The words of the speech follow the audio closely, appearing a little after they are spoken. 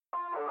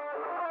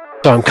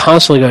So I'm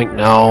constantly going,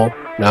 no,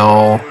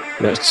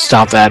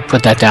 stop that,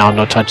 put that down,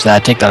 don't touch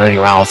that, take that out of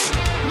your mouth.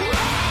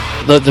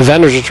 The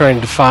vendors are trying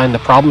to define the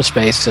problem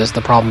space as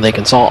the problem they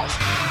can solve.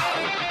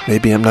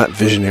 Maybe I'm not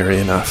visionary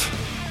enough.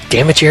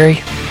 Damn it,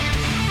 Jerry.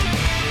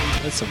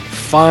 That's some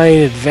fine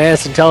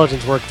advanced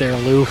intelligence work there,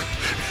 Lou.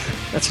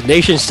 That's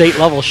nation-state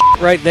level shit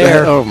right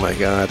there. Oh my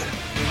god.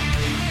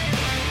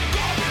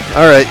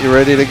 Alright, you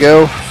ready to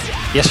go?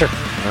 Yes, sir.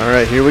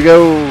 Alright, here we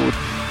go.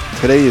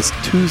 Today is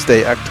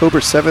Tuesday,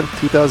 October 7th,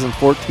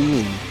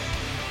 2014.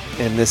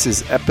 And this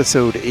is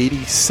episode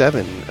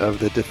 87 of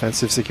the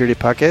Defensive Security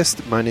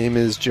Podcast. My name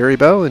is Jerry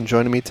Bell, and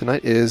joining me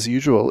tonight, as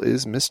usual,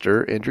 is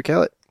Mr. Andrew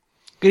Callett.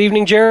 Good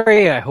evening,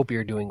 Jerry. I hope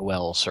you're doing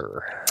well,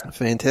 sir.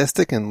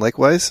 Fantastic, and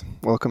likewise,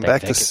 welcome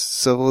back to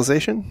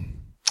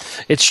civilization.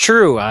 It's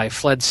true. I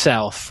fled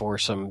south for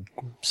some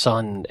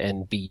sun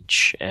and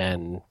beach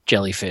and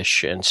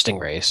jellyfish and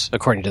stingrays,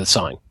 according to the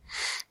sign.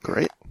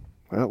 Great.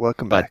 Well,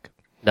 welcome back.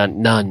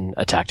 None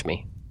attacked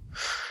me.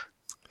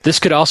 This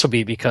could also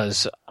be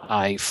because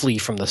I flee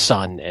from the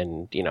sun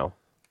and,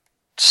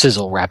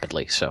 sizzle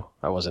rapidly, so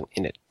I wasn't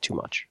in it too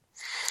much.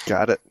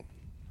 Got it.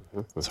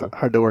 It's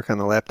hard to work on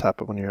the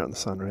laptop when you're out in the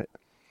sun, right?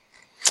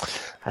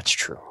 That's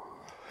true.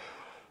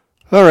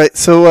 All right,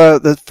 so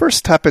the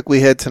first topic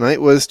we had tonight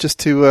was just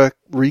to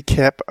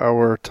recap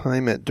our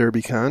time at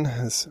DerbyCon,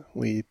 as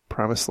we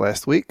promised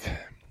last week.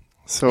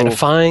 So, and a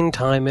fine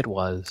time it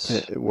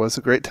was. It was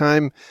a great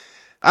time.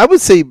 I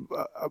would say,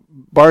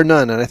 bar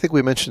none, and I think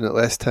we mentioned it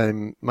last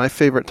time, my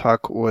favorite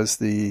talk was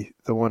the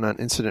one on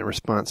incident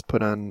response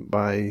put on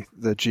by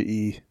the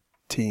GE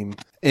team.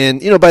 And,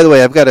 by the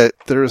way,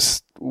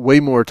 there's way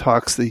more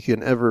talks that you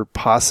can ever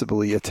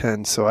possibly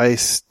attend, so I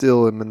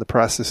still am in the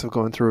process of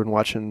going through and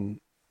watching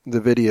the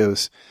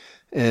videos.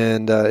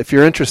 And if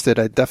you're interested,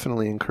 I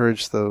definitely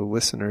encourage the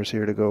listeners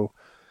here to go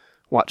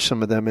watch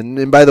some of them.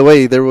 And by the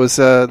way, there was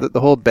the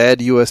whole bad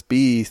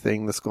USB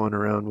thing that's going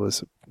around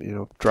was,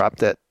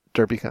 dropped at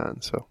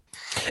DerbyCon. So,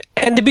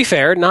 and to be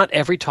fair, not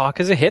every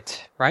talk is a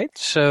hit, right?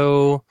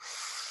 So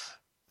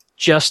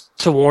just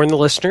to warn the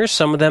listeners,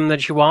 some of them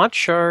that you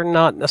watch are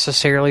not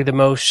necessarily the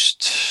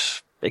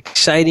most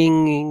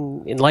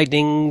exciting,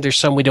 enlightening. There's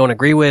some we don't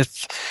agree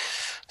with.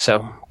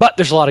 So, but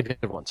there's a lot of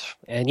good ones.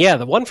 And yeah,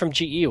 the one from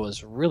GE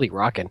was really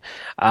rocking.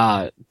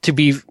 To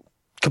be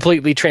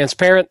completely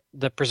transparent,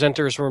 the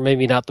presenters were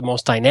maybe not the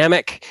most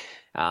dynamic.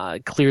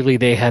 Clearly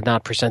they had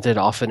not presented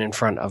often in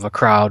front of a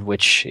crowd,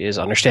 which is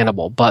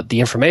understandable. But the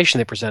information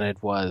they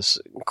presented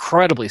was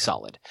incredibly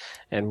solid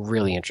and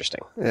really interesting.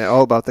 Yeah,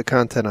 all about the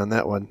content on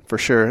that one, for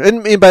sure.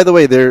 And by the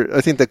way,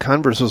 I think the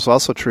converse was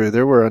also true.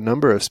 There were a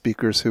number of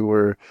speakers who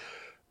were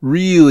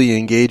really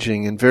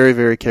engaging and very,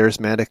 very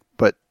charismatic,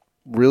 but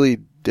really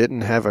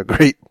didn't have a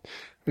great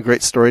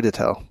story to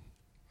tell.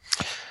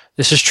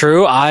 This is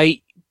true.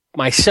 I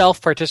myself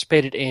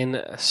participated in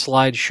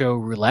slideshow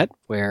roulette,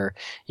 where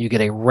you get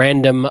a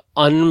random,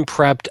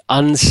 unprepped,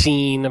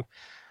 unseen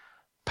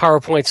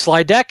PowerPoint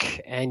slide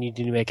deck, and you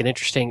need to make it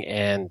interesting,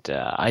 and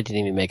I didn't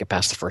even make it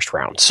past the first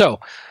round.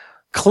 So,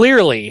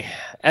 clearly,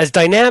 as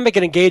dynamic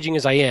and engaging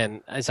as I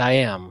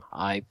am,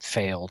 I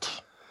failed.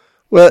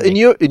 Well, in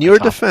your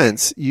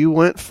defense, you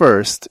went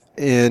first,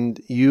 and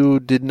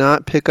you didn't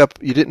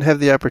have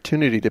the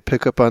opportunity to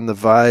pick up on the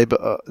vibe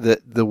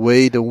that the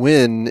way to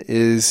win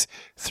is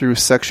through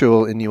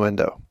sexual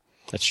innuendo.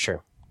 That's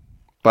true.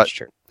 But, That's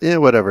true. Yeah,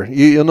 whatever.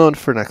 You'll know it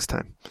for next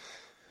time.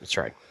 That's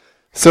right.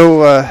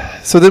 So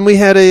then we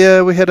had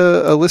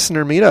a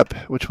listener meetup,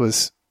 which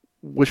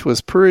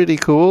was pretty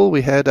cool.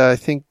 We had, I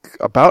think,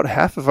 about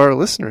half of our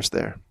listeners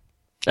there.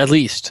 At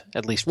least.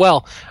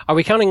 Well, are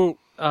we counting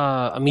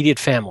immediate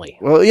family?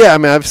 Well, yeah, I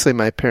mean, obviously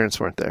my parents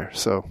weren't there,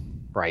 so.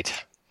 Right.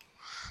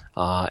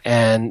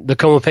 And the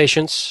coma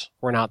patients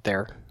were not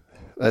there.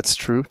 That's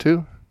true,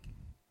 too.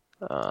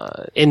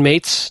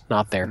 Inmates,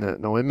 not there.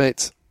 No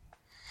inmates.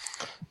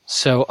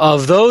 So,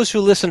 of those who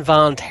listen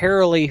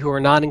voluntarily who are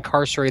not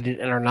incarcerated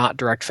and are not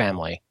direct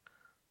family,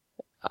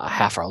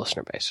 half our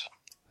listener base.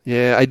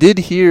 Yeah, I did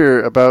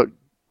hear about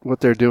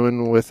what they're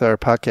doing with our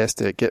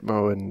podcast at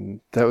Gitmo,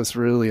 and that was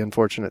really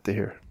unfortunate to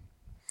hear.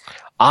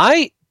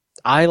 I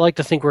like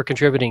to think we're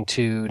contributing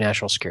to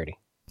national security.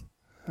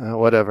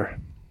 Whatever.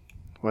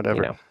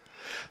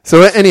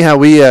 So anyhow,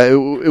 we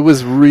it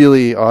was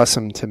really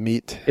awesome to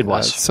meet. It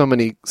was so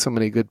many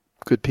good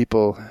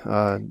people.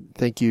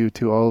 Thank you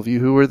to all of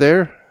you who were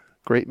there.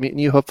 Great meeting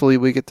you. Hopefully,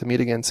 we get to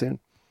meet again soon.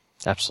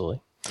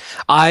 Absolutely.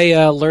 I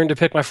learned to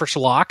pick my first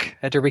lock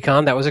at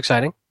DerbyCon. That was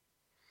exciting.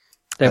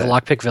 They have a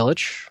lockpick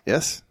village.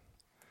 Yes.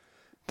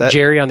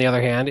 Jerry, on the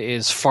other hand,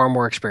 is far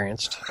more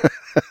experienced.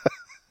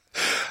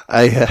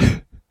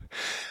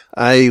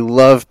 I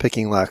love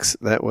picking locks.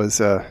 That was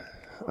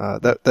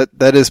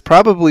that is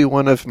probably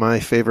one of my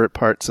favorite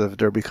parts of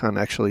DerbyCon.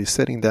 Actually,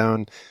 sitting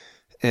down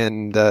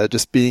and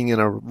just being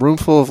in a room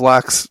full of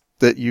locks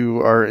that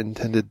you are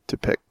intended to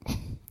pick.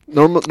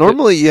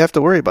 Normally, you have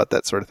to worry about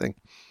that sort of thing.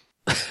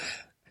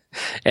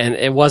 And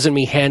it wasn't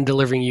me hand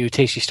delivering you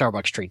tasty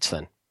Starbucks treats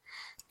then.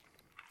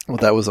 Well,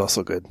 that was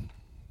also good.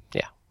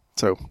 Yeah.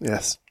 So,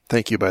 yes.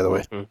 Thank you, by the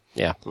way. Mm-hmm.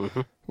 Yeah.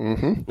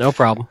 Mm-hmm. No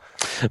problem.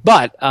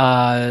 But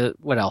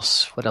what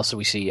else? What else did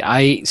we see?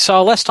 I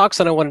saw less talks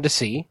than I wanted to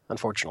see,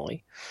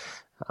 unfortunately.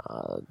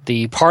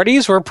 The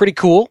parties were pretty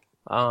cool.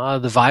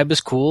 The vibe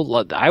is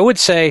cool. I would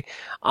say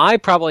I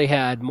probably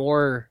had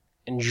more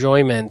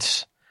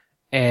enjoyment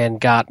and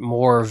got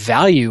more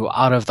value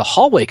out of the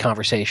hallway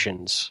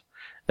conversations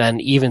than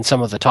even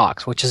some of the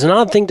talks, which is an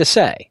odd thing to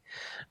say.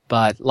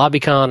 But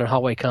LobbyCon and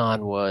HallwayCon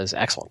was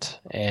excellent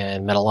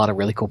and met a lot of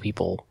really cool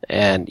people.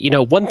 And,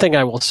 one thing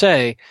I will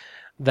say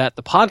that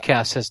the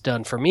podcast has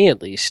done for me,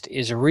 at least,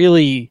 is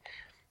really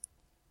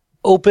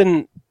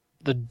open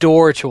the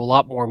door to a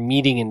lot more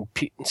meeting and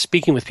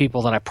speaking with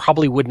people that I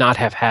probably would not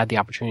have had the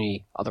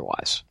opportunity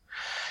otherwise.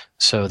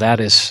 So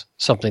that is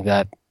something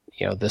that,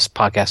 this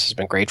podcast has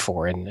been great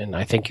for, and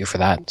I thank you for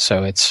that.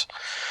 So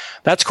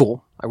that's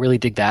cool. I really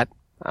dig that.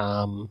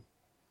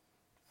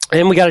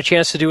 And we got a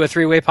chance to do a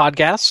 3-way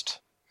podcast.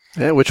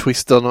 Yeah, which we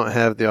still don't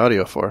have the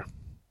audio for.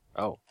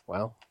 Oh,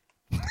 well.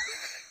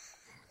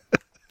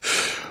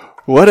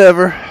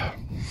 Whatever.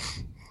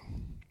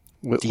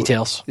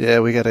 Details. Yeah,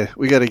 we gotta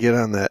get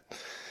on that.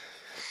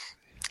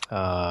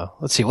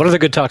 Let's see. What other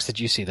good talks did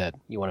you see that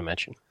you want to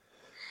mention?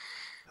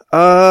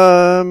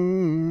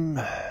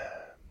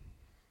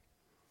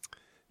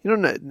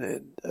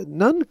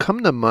 None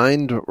come to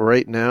mind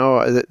right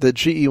now. The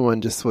GE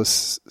one just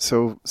was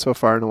so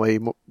far and away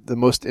the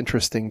most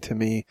interesting to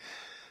me.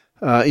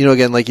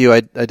 Again, like you,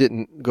 I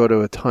didn't go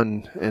to a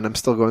ton, and I'm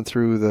still going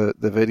through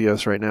the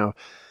videos right now.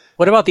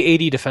 What about the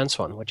AD defense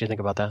one? What do you think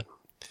about that?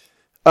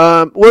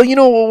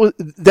 Well,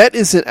 that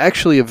isn't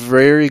actually a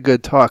very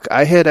good talk.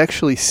 I had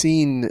actually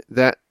seen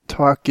that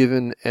talk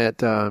given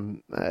at, I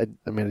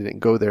didn't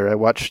go there. I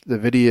watched the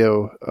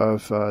video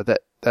of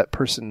that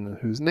person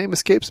whose name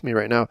escapes me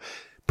right now,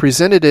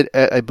 presented it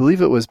at, I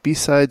believe it was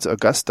B-Sides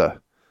Augusta.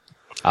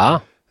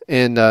 Ah.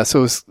 And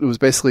so it was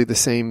basically the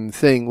same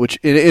thing, which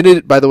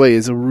it, by the way,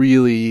 is a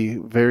really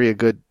very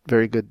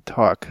good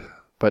talk,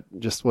 but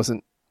just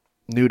wasn't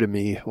new to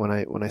me when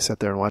I sat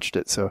there and watched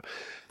it. So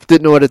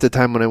didn't know it at the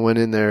time when I went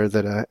in there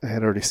that I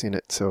had already seen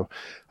it. So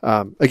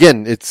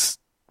again, it's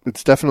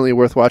definitely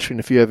worth watching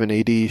if you have an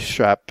AD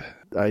shop.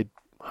 I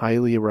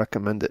highly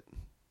recommend it.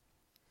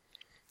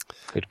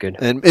 Good.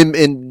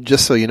 And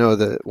just so you know,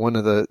 one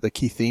of the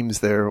key themes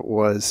there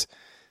was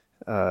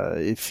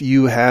if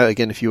you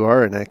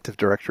are an Active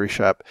Directory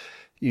shop,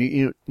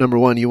 you number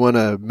one, you want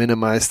to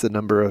minimize the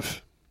number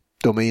of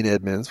domain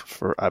admins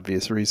for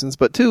obvious reasons,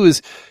 but two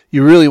is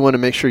you really want to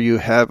make sure you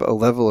have a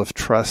level of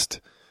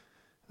trust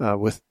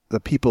with the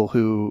people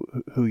who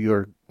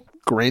you're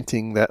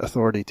granting that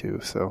authority to.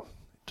 So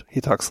he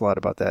talks a lot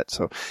about that.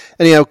 So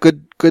anyhow,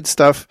 good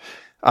stuff.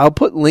 I'll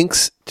put a link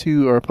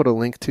to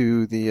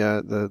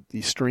the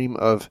stream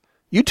of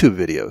YouTube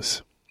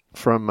videos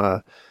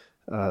from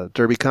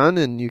DerbyCon,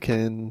 and you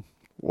can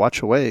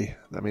watch away.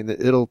 I mean,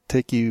 it'll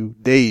take you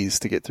days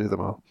to get through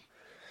them all.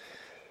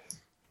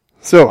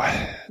 So,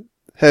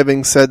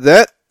 having said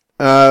that,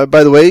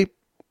 by the way,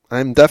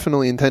 I'm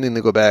definitely intending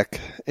to go back,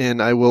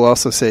 and I will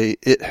also say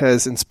it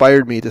has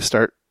inspired me to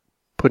start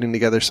putting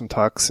together some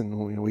talks,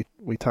 and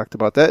we talked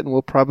about that, and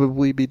we'll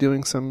probably be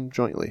doing some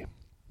jointly.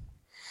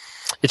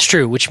 It's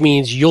true, which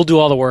means you'll do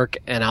all the work,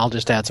 and I'll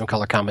just add some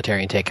color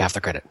commentary and take half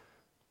the credit.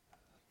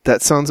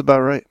 That sounds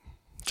about right.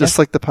 Just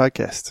like the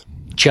podcast.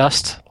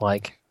 Just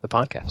like the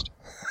podcast.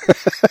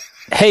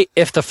 Hey,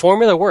 if the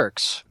formula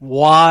works,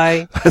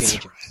 why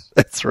change it?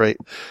 That's right.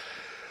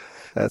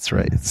 That's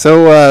right.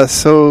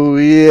 So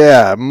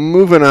yeah,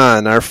 moving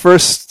on. Our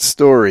first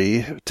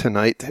story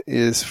tonight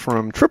is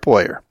from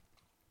Tripwire.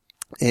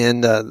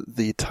 And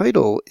the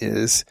title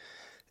is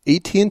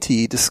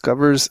AT&T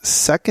discovers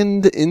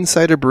second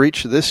insider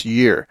breach this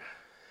year.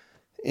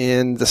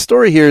 And the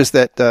story here is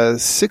that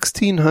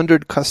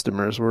 1,600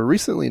 customers were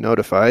recently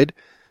notified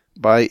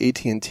by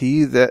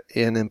AT&T that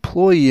an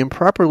employee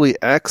improperly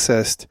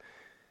accessed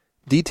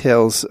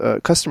details,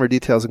 customer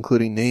details,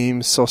 including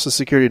names, social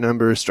security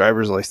numbers,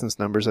 driver's license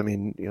numbers. I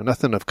mean,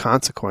 nothing of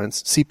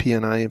consequence,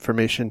 CP&I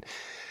information.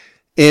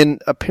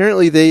 And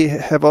apparently they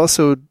have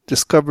also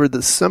discovered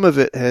that some of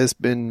it has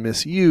been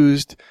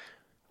misused,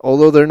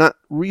 although they're not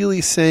really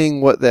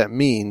saying what that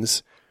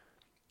means.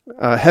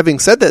 Having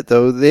said that,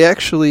 though, they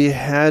actually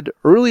had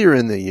earlier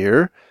in the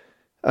year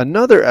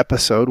another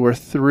episode where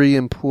 3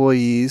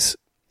 employees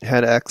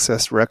had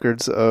accessed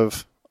records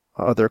of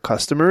other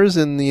customers,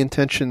 and the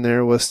intention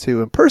there was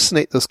to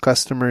impersonate those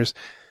customers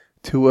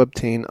to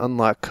obtain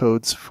unlock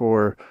codes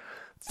for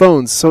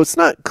phones. So it's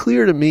not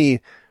clear to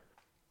me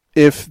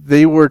if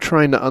they were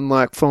trying to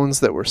unlock phones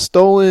that were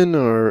stolen,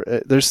 or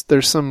there's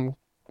some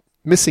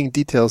missing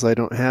details I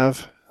don't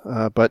have.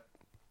 But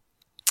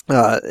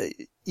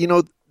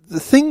the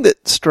thing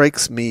that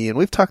strikes me, and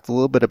we've talked a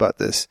little bit about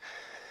this,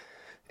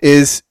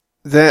 is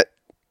that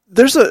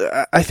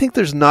I think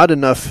there's not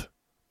enough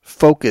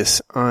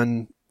focus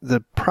on the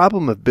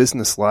problem of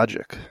business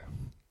logic.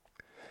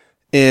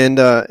 And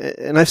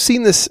I've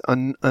seen this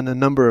on a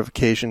number of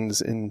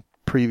occasions in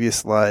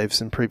previous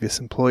lives and previous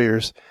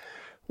employers,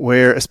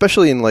 where,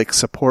 especially in like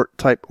support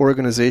type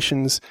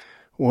organizations,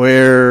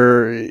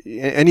 where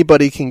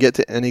anybody can get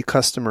to any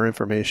customer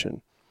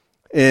information.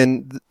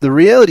 And the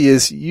reality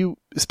is,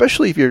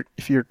 especially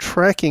if you're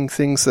tracking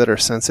things that are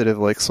sensitive,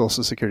 like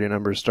social security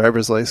numbers,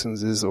 driver's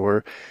licenses,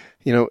 or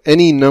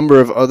any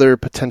number of other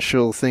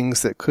potential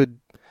things that could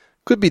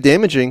be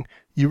damaging,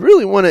 you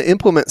really want to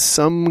implement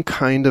some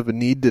kind of a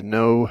need to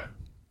know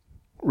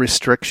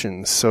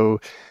restrictions. So,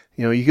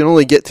 you can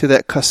only get to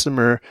that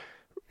customer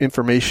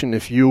information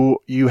if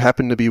you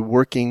happen to be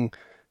working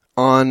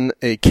on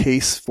a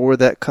case for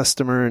that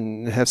customer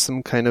and have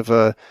some kind of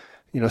a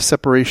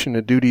separation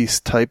of duties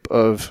type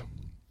of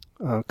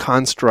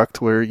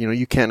construct where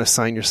you can't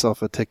assign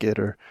yourself a ticket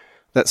or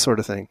that sort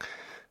of thing.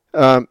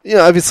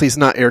 Obviously it's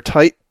not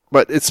airtight,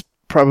 but it's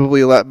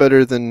probably a lot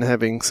better than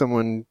having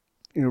someone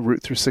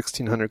root through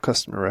 1,600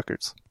 customer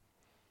records.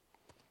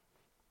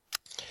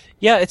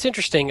 Yeah, it's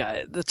interesting.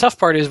 The tough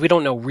part is we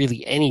don't know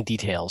really any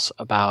details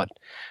about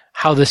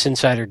how this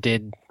insider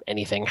did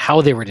anything, how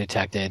they were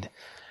detected,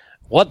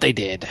 what they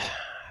did,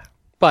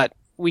 but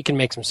we can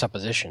make some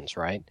suppositions,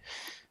 right?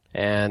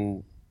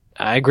 And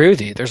I agree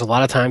with you. There's a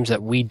lot of times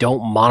that we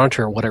don't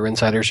monitor what our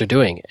insiders are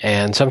doing,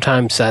 and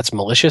sometimes that's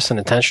malicious and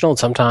intentional, and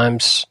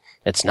sometimes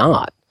it's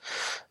not.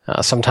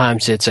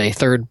 Sometimes it's a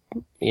third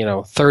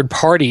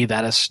party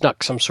that has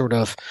snuck some sort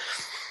of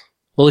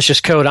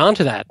malicious code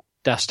onto that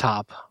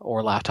desktop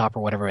or laptop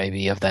or whatever it may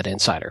be of that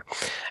insider.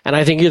 And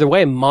I think either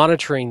way,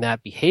 monitoring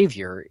that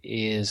behavior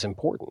is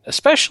important,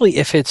 especially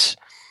if it's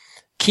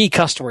key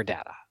customer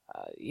data.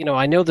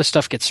 I know this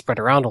stuff gets spread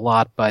around a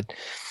lot, but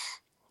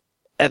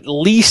at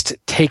least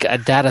take a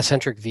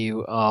data-centric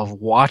view of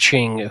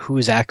watching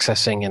who's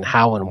accessing and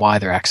how and why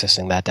they're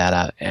accessing that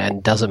data,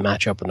 and does it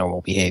match up with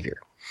normal behavior.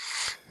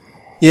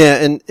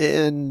 Yeah,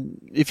 and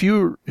if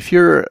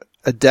you're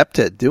adept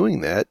at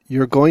doing that,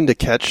 you're going to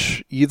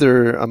catch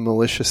either a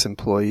malicious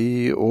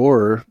employee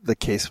or the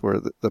case where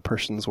the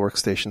person's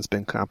workstation's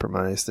been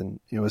compromised and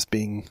is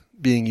being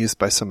used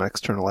by some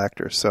external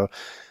actor. So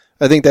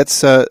I think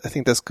that's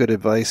good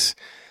advice.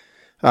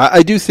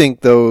 I do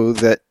think though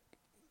that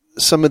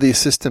some of these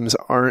systems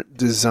aren't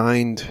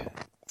designed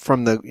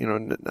from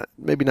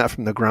maybe not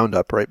from the ground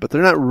up, right? But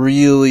they're not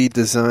really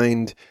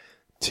designed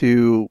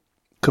to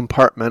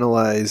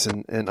compartmentalize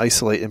and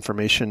isolate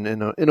information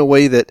in a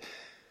way that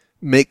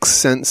makes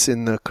sense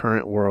in the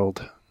current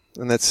world.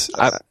 And that's,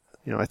 I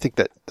think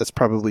that's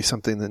probably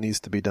something that needs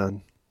to be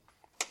done.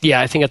 Yeah,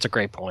 I think that's a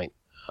great point.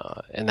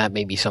 And that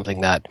may be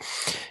something that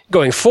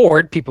going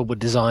forward, people would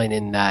design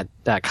in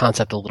that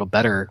concept a little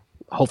better,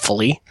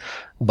 hopefully.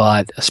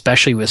 But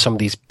especially with some of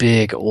these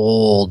big,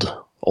 old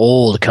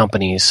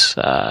companies,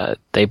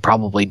 they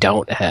probably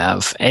don't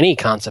have any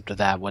concept of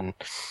that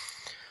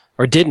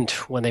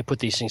didn't when they put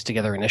these things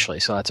together initially.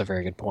 So that's a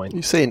very good point.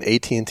 You saying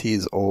AT&T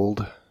is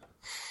old?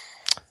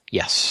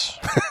 Yes.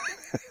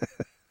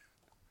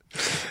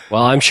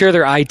 Well, I'm sure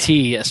their IT,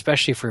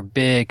 especially for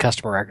big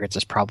customer records,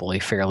 is probably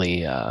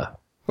fairly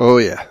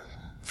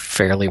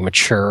fairly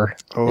mature.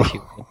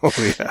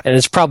 Yeah. And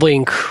it's probably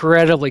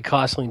incredibly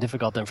costly and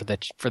difficult then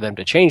for them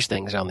to change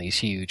things on these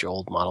huge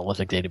old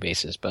monolithic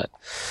databases. But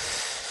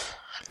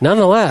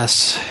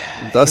nonetheless,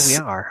 here we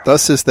are.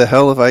 Thus is the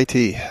hell of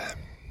IT.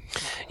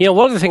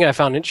 One other thing I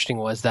found interesting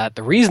was that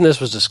the reason this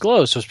was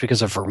disclosed was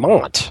because of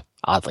Vermont,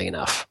 oddly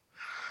enough.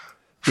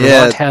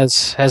 Vermont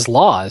has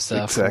laws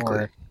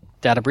for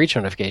data breach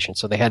notification,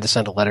 so they had to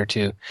send a letter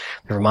to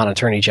the Vermont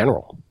Attorney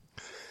General.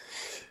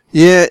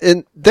 Yeah,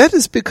 and that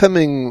is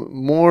becoming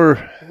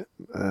more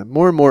and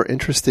more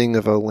interesting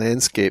of a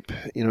landscape.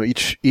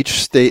 Each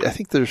state, I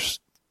think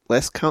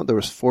last count there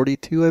was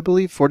 42, I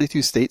believe,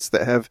 42 states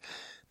that have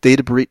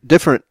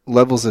different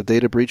levels of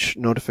data breach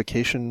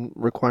notification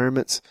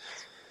requirements.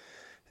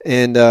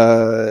 And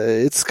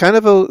it's kind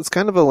of a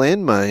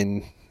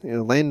landmine,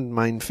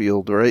 landmine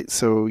field, right?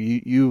 So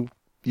you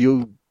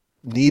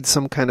need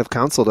some kind of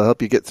counsel to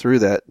help you get through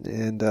that,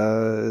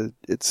 and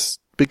it's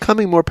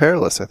becoming more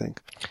perilous, I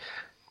think.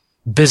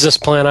 Business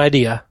plan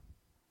idea: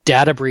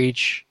 data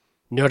breach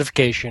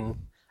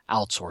notification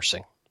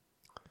outsourcing.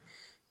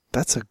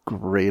 That's a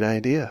great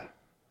idea.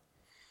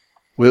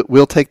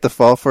 We'll take the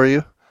fall for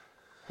you.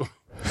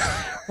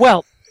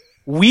 Well,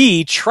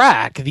 we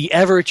track the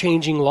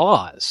ever-changing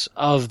laws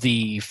of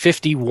the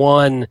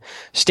 51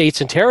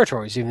 states and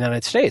territories of the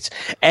United States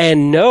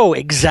and know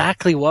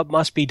exactly what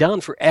must be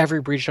done for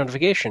every breach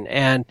notification.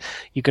 And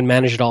you can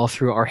manage it all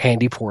through our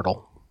handy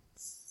portal.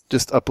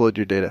 Just upload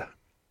your data.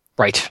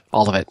 Right.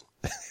 All of it.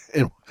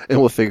 and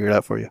we'll figure it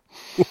out for you.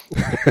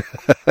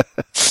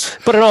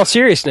 But in all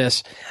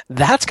seriousness,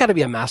 that's got to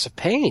be a massive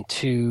pain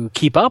to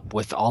keep up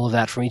with all of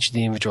that from each of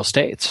the individual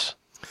states.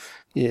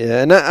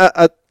 Yeah, and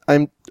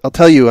I'll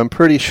tell you, I'm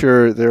pretty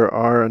sure there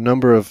are a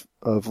number of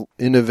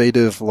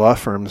innovative law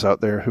firms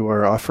out there who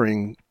are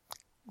offering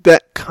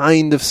that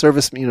kind of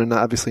service,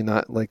 obviously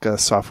not like a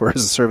software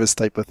as a service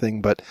type of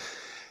thing, but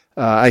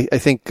I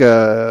think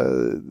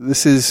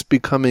this is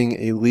becoming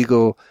a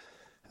legal,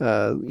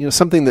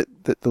 something that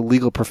the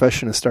legal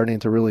profession is starting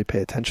to really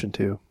pay attention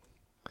to.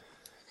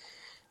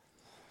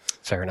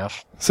 Fair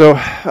enough. So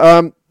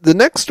the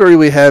next story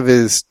we have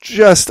is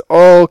just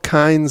all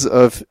kinds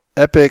of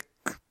epic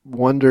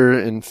wonder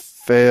and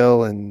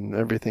fail and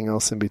everything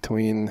else in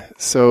between.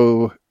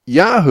 So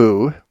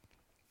Yahoo,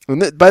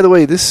 and by the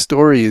way, this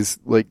story is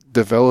like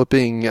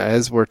developing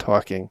as we're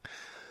talking.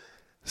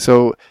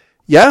 So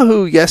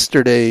Yahoo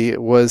yesterday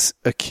was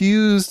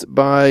accused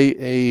by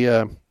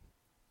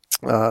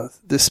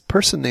this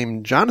person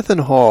named Jonathan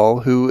Hall,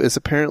 who is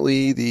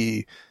apparently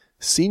the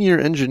senior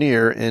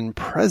engineer and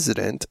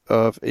president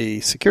of a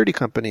security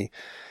company.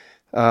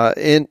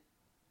 And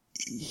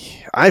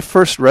I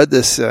first read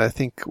this, I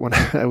think, when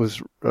I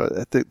was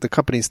the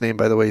company's name,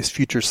 by the way, is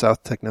Future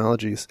South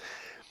Technologies.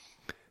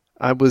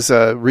 I was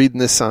reading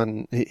this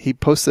he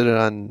posted it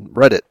on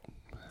Reddit.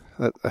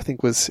 That I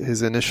think was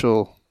his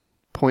initial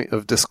point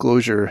of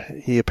disclosure.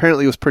 He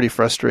apparently was pretty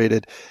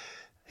frustrated.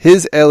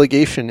 His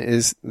allegation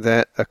is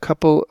that a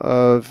couple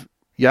of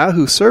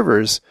Yahoo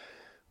servers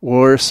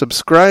were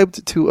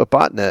subscribed to a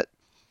botnet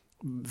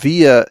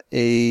via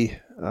an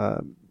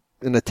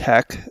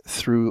attack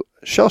through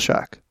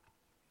Shellshock.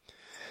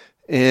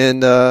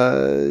 And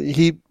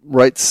he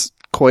writes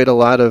quite a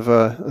lot of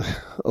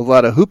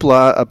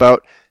hoopla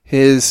about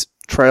his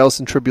trials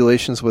and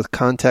tribulations with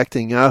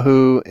contacting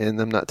Yahoo and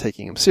them not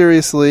taking him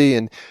seriously.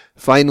 And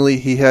finally,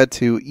 he had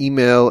to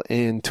email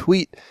and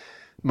tweet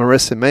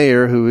Marissa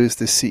Mayer, who is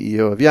the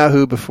CEO of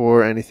Yahoo,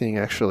 before anything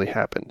actually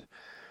happened.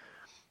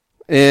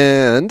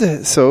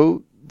 And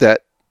so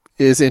that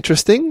is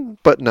interesting,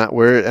 but not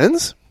where it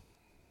ends.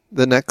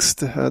 The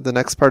next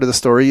part of the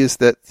story is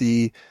that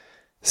the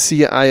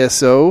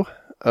CISO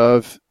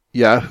of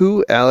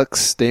Yahoo,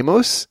 Alex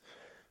Stamos,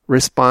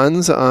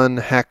 responds on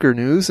Hacker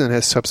News and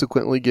has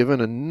subsequently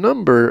given a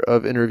number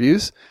of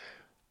interviews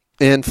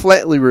and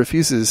flatly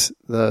refuses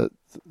the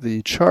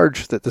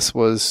charge that this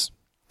was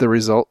the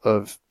result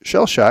of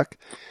shell shock.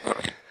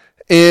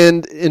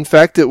 And in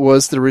fact, it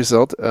was the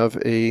result of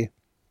a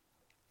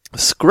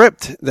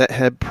script that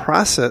had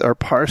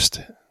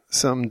parsed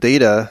some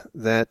data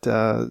that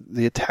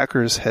the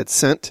attackers had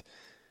sent,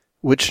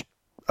 which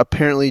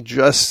apparently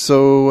just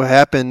so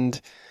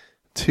happened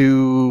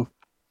to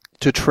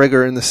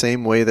trigger in the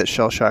same way that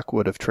shell shock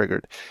would have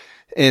triggered.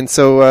 And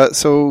so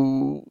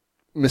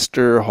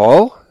Mr.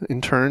 Hall,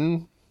 in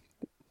turn,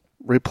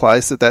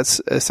 replies that that's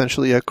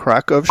essentially a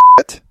crock of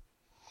shit.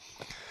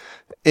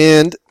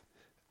 And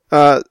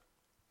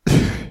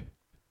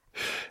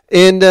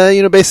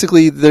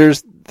basically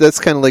that's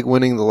kind of like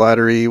winning the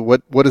lottery.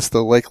 What is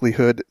the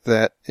likelihood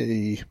that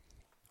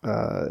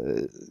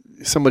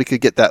somebody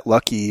could get that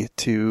lucky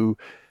to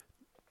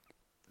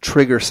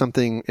trigger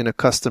something in a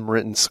custom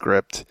written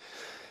script?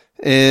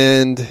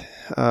 And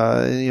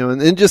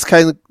and just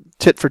kind of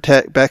tit for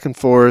tat, back and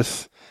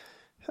forth.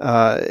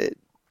 The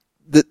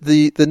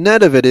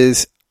net of it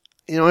is,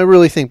 I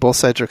really think both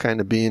sides are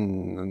kind of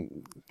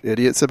being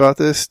idiots about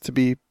this, to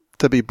be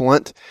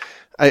blunt.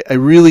 I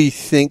really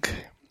think,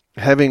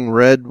 having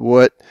read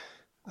what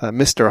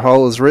Mr.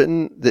 Hall has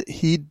written, that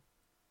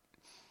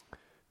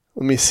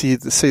let me say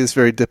this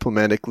very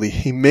diplomatically,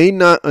 he may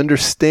not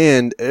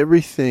understand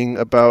everything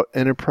about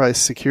enterprise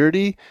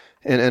security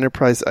and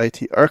enterprise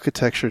IT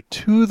architecture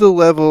to the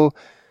level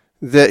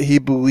that he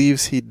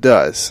believes he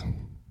does.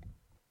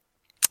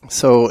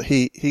 So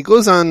he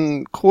goes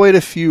on quite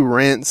a few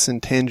rants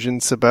and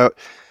tangents about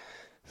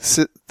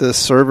the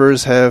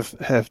servers have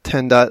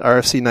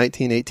 10.RFC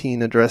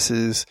 1918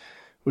 addresses,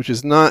 which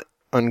is not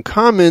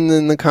uncommon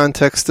in the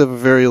context of a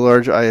very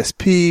large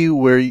ISP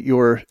where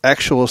your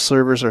actual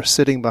servers are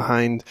sitting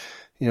behind,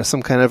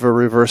 some kind of a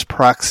reverse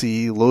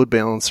proxy load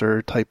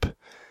balancer type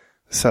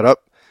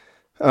setup.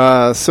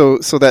 So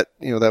that,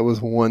 that was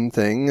one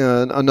thing.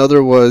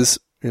 Another was,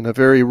 in a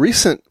very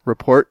recent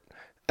report,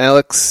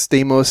 Alex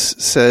Stamos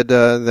said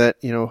that,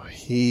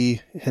 he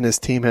and his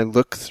team had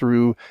looked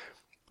through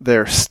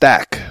their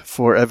stack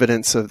for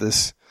evidence of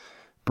this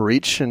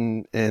breach,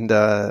 and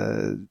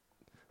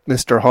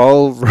Mr.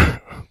 Hall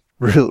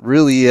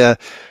really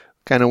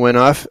kind of went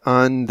off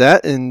on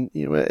that, and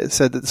it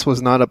said that this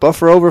was not a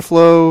buffer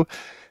overflow,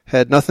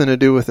 had nothing to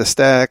do with the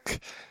stack,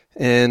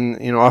 and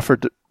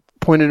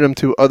pointed him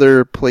to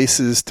other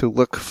places to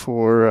look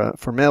for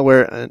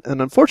malware,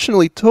 and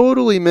unfortunately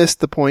totally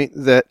missed the point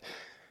that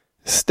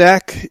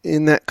stack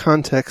in that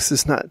context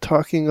is not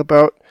talking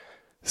about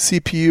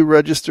CPU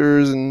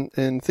registers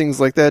and things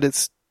like that.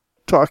 It's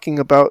talking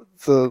about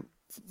the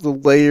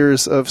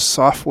layers of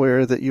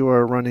software that you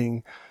are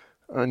running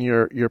on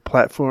your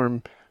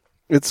platform.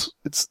 It's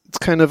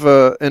kind of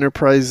a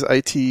enterprise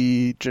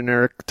IT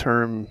generic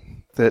term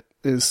that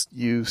is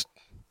used.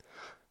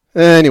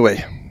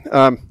 Anyway,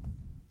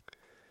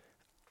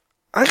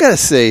 I gotta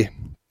say,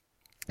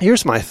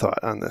 here's my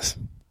thought on this.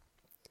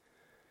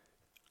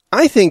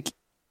 I think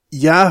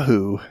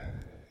Yahoo,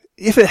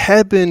 if it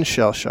had been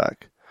shell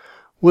shock,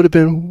 would have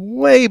been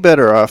way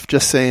better off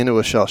just saying it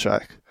was shell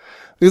shock.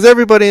 Because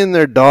everybody and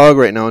their dog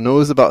right now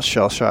knows about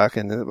shell shock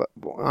and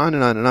on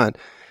and on and on,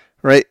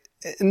 right?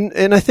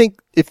 And I think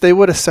if they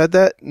would have said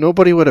that,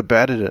 nobody would have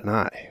batted an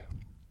eye.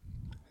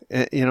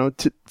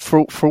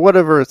 For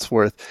whatever it's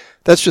worth,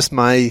 That's just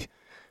my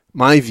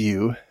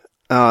view.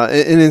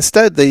 And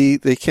instead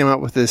they came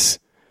out with this,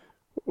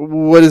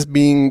 what is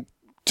being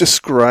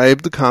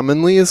described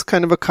commonly as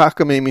kind of a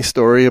cockamamie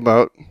story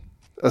about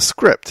a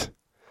script.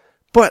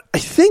 But I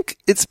think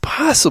it's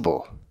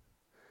possible,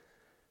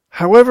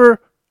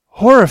 however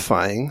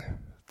horrifying,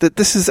 that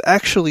this is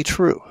actually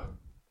true.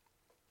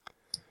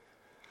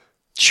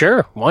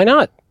 Sure, why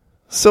not?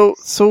 So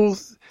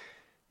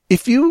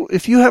if you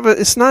have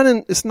it's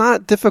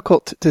not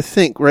difficult to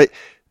think, right?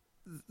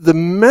 The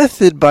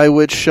method by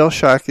which shell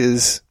shock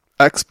is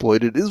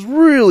exploited is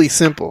really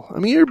simple. I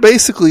mean, you're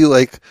basically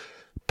like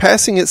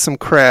passing it some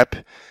crap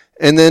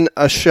and then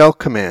a shell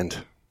command,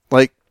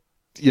 like,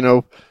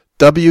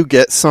 W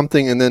get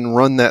something and then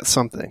run that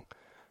something,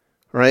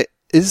 right?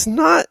 It's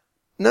not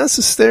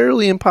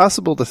necessarily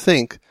impossible to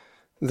think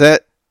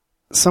that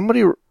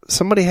somebody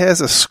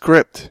has a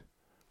script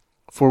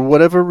for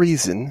whatever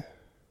reason,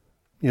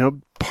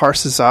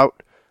 parses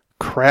out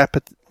crap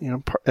at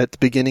the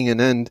beginning and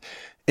end,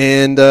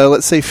 and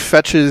let's say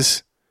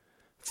fetches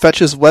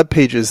web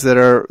pages that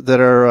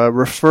are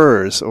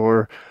refers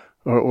or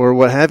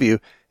what have you,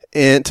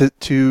 and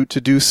to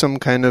do some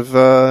kind of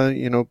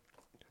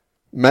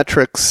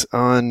metrics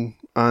on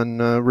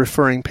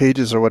referring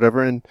pages or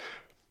whatever, and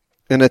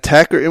an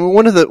attacker. And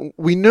one of the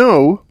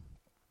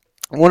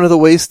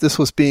ways this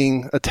was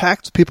being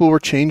attacked, people were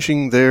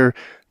changing their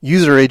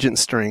user agent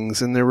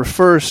strings and their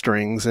refer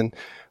strings and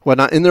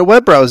whatnot in their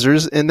web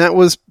browsers, and that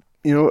was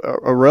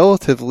a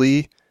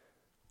relatively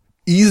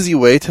easy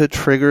way to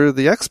trigger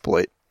the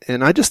exploit.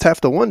 And I just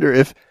have to wonder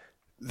if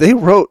they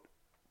wrote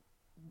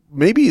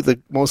maybe the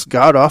most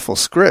god-awful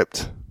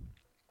script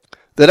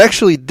that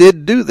actually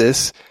did do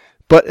this,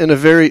 but in a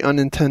very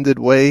unintended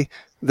way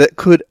that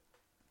could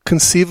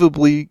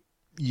conceivably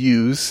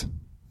use,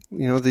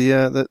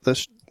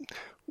 the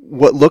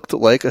what looked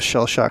like a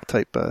shell shock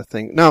type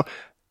thing. Now,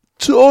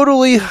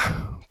 totally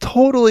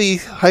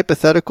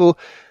hypothetical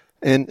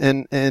and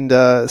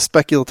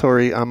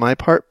speculatory on my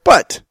part,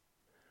 but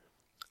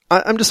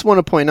I just want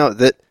to point out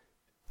that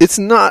it's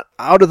not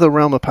out of the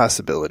realm of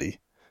possibility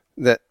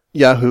that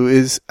Yahoo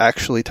is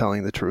actually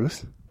telling the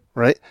truth,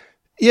 right?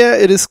 Yeah,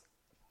 it is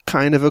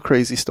kind of a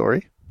crazy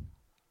story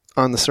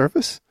on the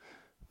surface,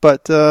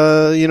 but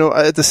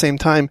at the same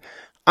time,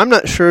 I'm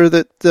not sure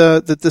that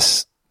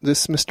this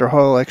Mr.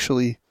 Hall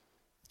actually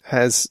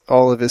has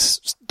all of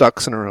his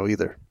ducks in a row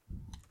either.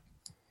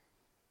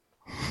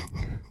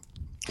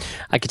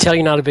 I could tell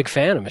you're not a big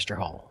fan of Mr.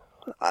 Hall.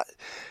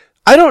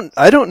 I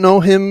don't know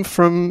him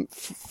from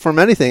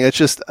anything. It's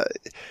just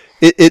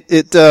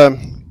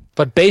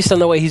But based on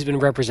the way he's been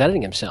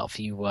representing himself,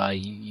 you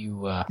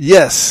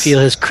yes, feel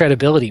his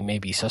credibility may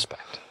be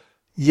suspect.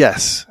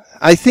 Yes,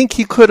 I think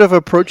he could have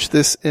approached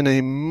this in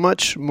a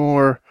much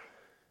more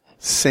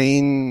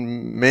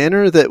sane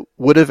manner that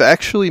would have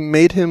actually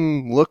made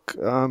him look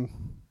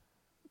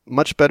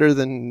much better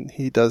than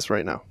he does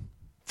right now.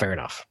 Fair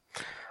enough.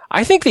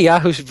 I think the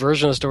Yahoo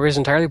version of the story is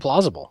entirely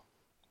plausible.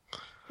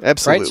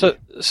 Absolutely.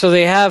 Right? So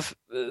they have,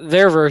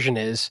 their version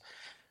is,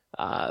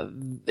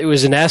 it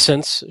was in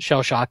essence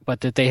shell shock,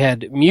 but that they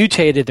had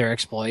mutated their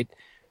exploit,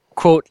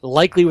 quote,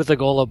 likely with the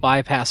goal of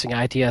bypassing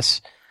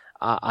ITS,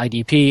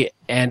 IDP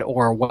and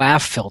or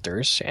WAF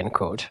filters, end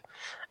quote,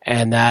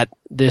 and that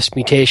this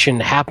mutation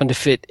happened to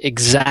fit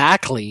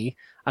exactly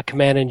a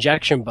command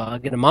injection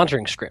bug in a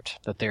monitoring script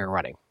that they were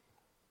running.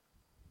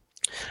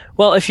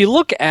 Well, if you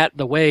look at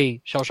the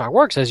way shell shock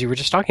works, as you were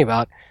just talking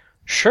about,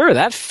 sure,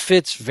 that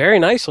fits very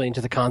nicely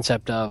into the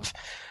concept of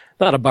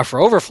not a buffer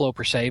overflow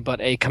per se, but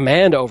a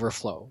command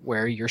overflow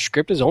where your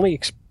script is only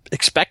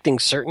expecting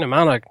certain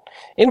amount of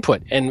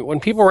input. And when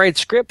people write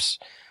scripts,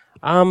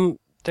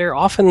 they're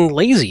often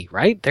lazy,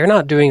 right? They're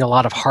not doing a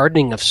lot of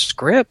hardening of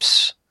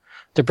scripts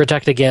to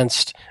protect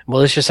against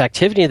malicious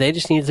activity. They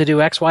just need to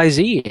do X, Y,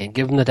 Z and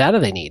give them the data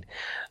they need.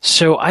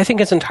 So I think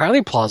it's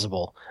entirely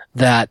plausible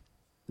that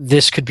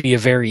this could be a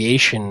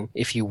variation,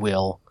 if you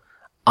will,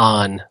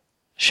 on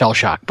shell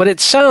shock. But it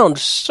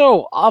sounds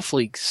so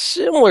awfully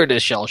similar to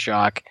shell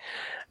shock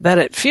that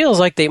it feels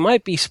like they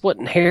might be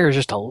splitting hairs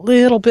just a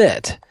little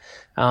bit.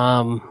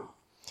 Yeah,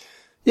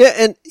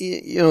 and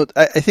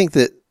I think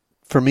that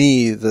for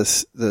me, the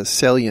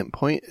salient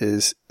point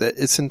is that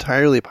it's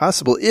entirely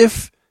possible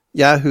if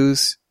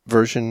Yahoo's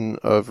version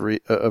of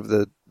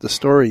the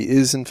story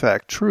is in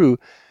fact true.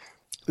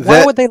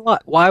 Why would they lie?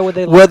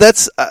 Well,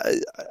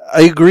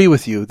 I agree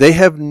with you. They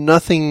have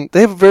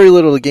very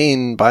little to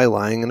gain by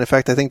lying, and in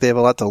fact, I think they have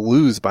a lot to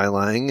lose by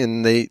lying,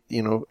 and I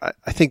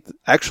think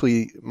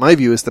actually, my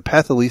view is the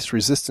path of least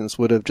resistance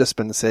would have just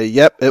been to say,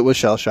 yep, it was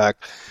shell shock,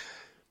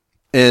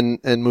 and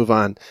move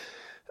on.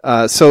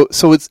 So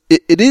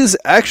it is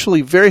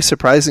actually very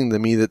surprising to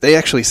me that they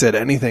actually said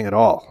anything at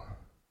all.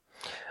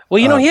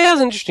 Well, he has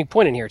an interesting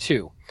point in here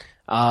too.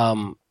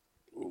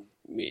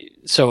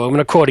 so I'm going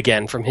to quote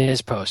again from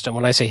his post. And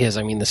when I say his,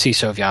 I mean the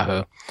CISO of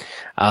Yahoo.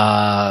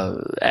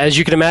 As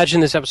you can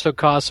imagine, this episode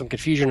caused some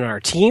confusion in our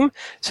team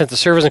since the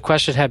servers in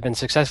question had been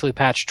successfully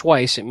patched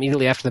twice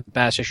immediately after the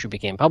BAS issue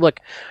became public.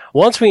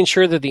 Once we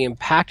ensured that the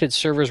impacted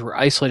servers were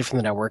isolated from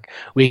the network,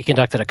 we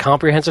conducted a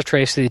comprehensive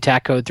trace of the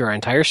attack code through our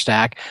entire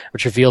stack,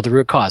 which revealed the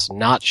root cause,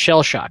 not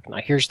shell shock. Now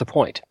here's the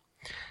point.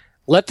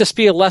 Let this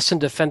be a lesson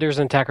defenders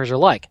and attackers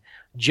alike.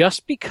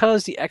 Just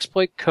because the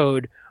exploit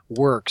code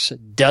works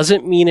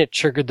doesn't mean it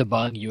triggered the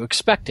bug you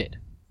expected.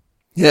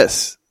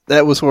 Yes,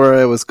 that was where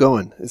I was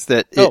going. Is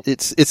that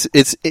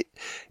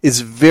it's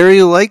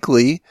very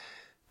likely,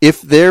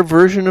 if their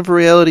version of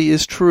reality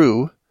is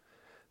true,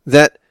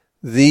 that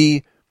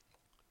the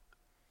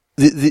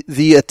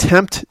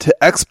attempt to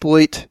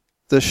exploit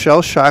the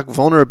shell shock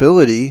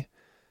vulnerability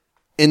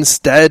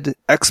instead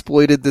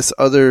exploited this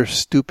other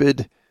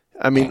stupid,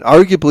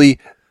 arguably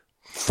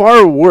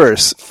far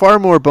worse, far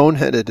more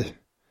boneheaded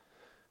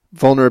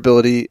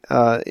vulnerability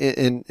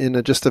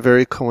in just a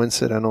very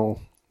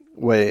coincidental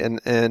way. And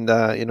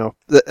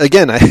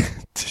again,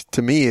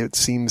 to me, it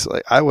seems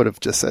like I would have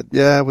just said,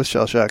 yeah, it was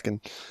shell shock and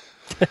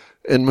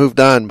moved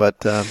on.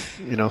 But,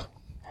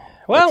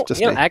 well,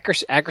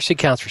 accuracy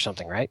counts for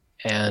something, right?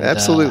 And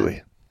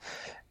absolutely.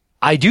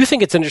 I do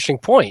think it's an interesting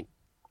point.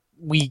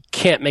 We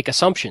can't make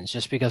assumptions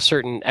just because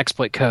certain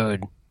exploit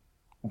code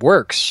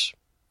works.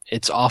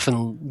 It's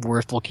often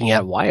worth looking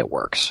at why it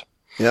works.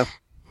 Yeah.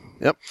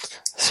 Yep.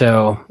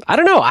 So I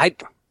don't know.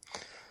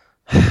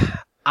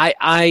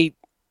 I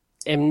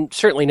am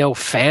certainly no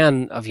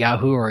fan of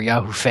Yahoo or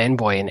Yahoo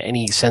fanboy in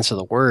any sense of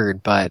the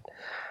word, but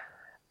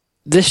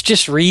this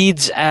just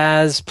reads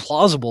as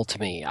plausible to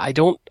me. I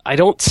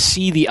don't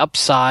see the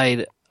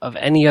upside of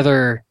any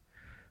other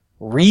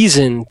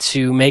reason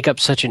to make up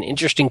such an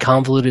interesting,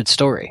 convoluted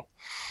story.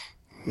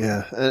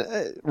 Yeah,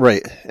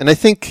 right. And I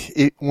think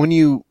when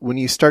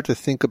you start to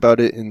think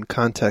about it in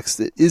context,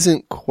 it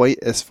isn't quite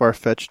as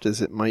far-fetched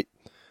as it might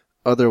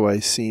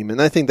otherwise seem.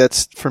 And I think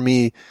that's, for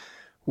me,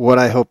 what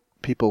I hope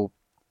people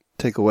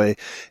take away.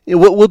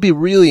 What will be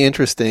really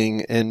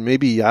interesting, and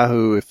maybe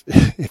Yahoo,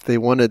 if they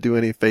want to do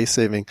any face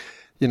saving,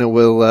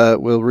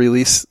 will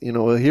release,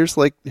 here's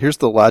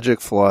the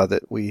logic flaw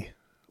that we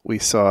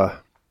saw.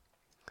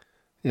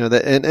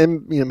 That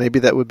and maybe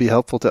that would be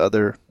helpful to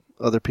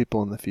other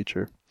people in the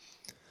future.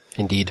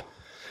 Indeed.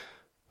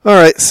 All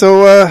right,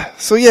 so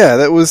yeah,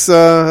 that was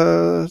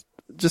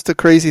just a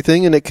crazy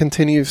thing, and it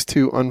continues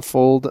to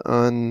unfold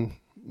on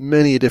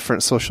many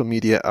different social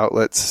media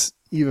outlets,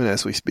 even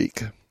as we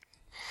speak.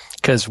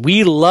 Because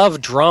we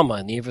love drama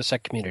in the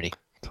InfoSec community.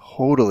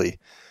 Totally.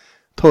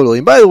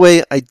 And by the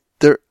way, I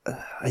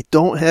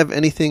don't have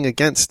anything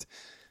against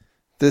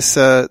this,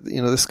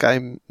 this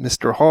guy,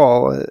 Mr.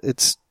 Hall.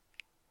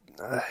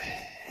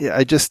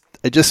 I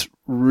just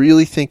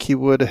really think he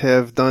would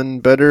have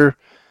done better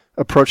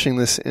approaching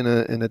this in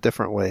a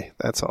different way.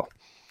 That's all.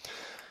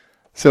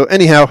 So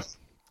anyhow,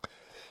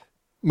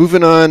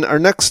 moving on, our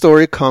next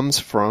story comes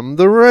from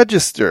the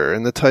Register,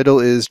 and the title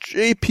is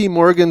JP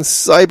Morgan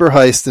Cyber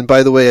Heist. And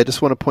by the way, I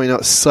just want to point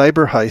out,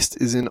 Cyber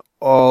Heist is in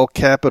all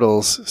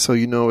capitals, so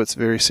you know it's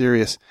very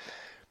serious.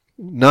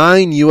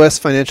 9 U.S.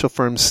 financial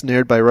firms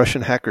snared by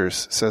Russian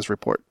hackers, says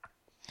report.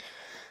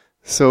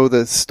 So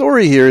the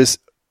story here is,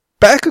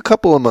 back a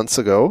couple of months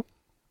ago,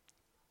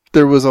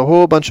 there was a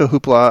whole bunch of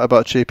hoopla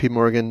about JP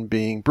Morgan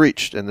being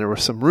breached, and there were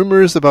some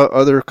rumors about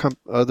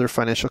other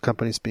financial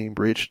companies being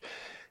breached.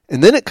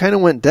 And then it kind of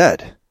went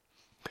dead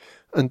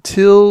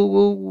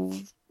until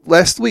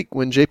last week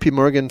when JP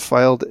Morgan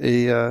filed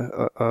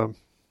a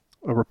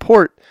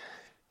report,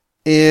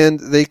 and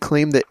they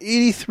claimed that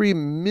 83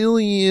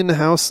 million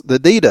the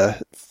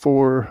data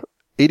for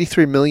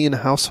 83 million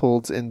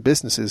households and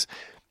businesses.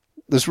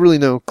 There's really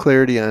no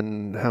clarity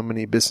on how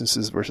many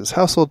businesses versus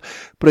household,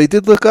 but I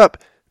did look up.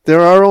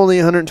 There are only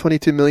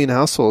 122 million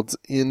households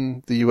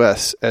in the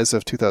U.S. as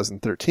of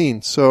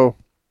 2013. So,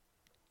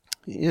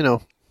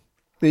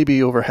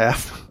 maybe over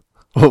half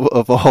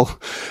of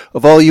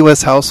all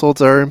U.S.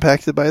 households are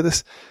impacted by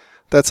this.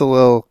 That's a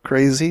little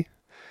crazy.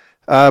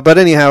 But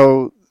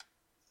anyhow,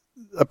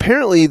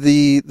 apparently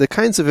the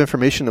kinds of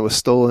information that was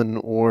stolen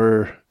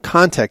were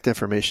contact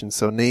information.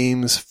 So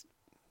names,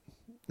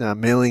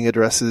 mailing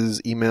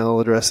addresses, email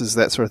addresses,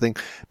 that sort of thing.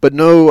 But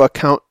no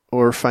account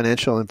or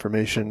financial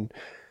information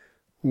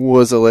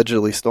was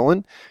allegedly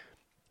stolen.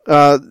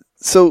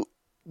 So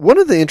one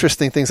of the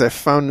interesting things I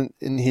found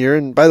in here,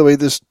 and by the way,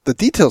 the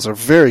details are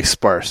very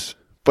sparse,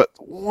 but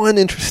one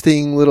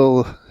interesting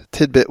little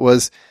tidbit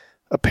was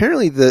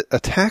apparently the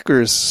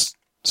attackers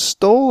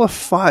stole a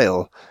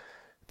file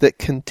that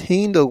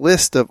contained a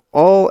list of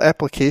all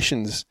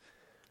applications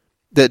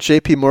that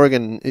JP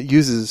Morgan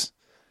uses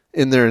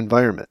in their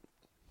environment.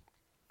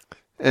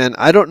 And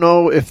I don't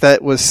know if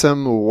that was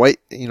some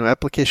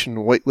application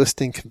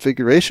whitelisting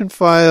configuration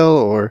file,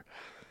 or,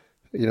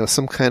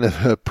 some kind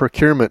of a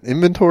procurement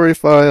inventory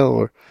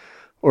file,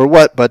 or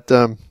what, but,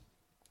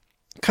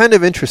 kind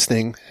of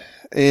interesting.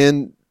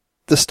 And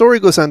the story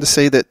goes on to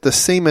say that the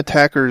same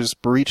attackers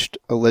breached,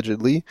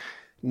 allegedly,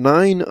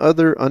 9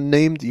 other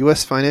unnamed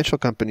U.S. financial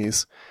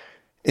companies,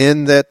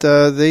 and that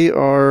they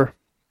are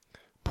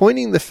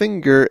pointing the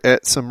finger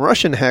at some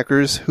Russian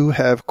hackers who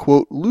have,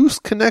 quote, loose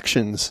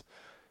connections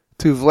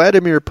to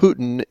Vladimir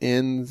Putin,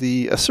 and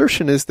the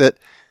assertion is that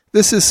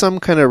this is some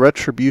kind of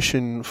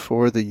retribution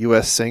for the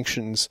U.S.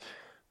 sanctions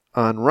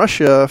on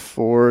Russia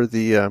for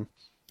the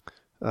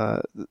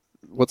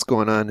what's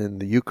going on in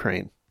the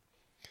Ukraine.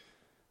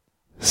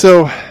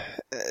 So,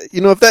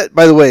 if that,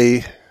 by the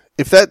way,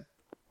 if that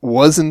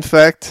was in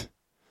fact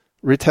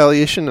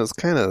retaliation, it was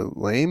kind of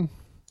lame.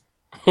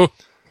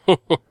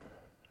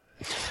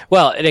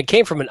 Well, and it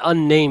came from an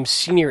unnamed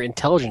senior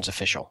intelligence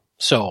official.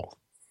 So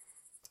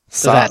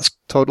that's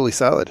totally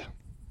solid.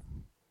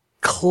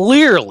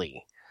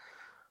 Clearly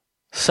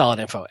solid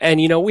info. And,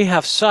 we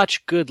have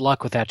such good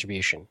luck with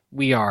attribution.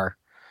 We are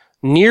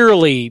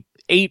nearly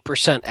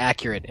 8%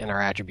 accurate in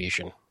our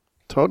attribution.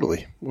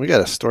 Totally. We got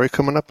a story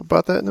coming up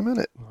about that in a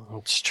minute.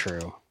 It's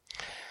true.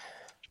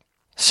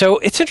 So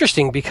it's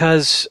interesting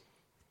because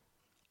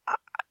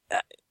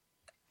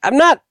I'm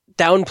not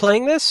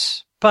downplaying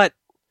this, but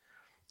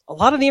a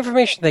lot of the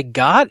information they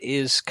got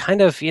is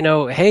kind of,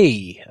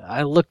 hey,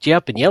 I looked you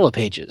up in Yellow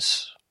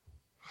Pages.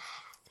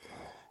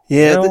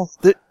 Yeah,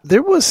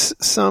 there was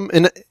some,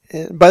 and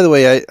by the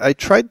way, I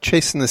tried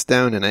chasing this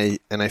down and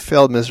I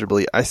failed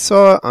miserably. I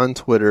saw on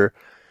Twitter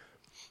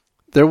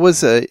there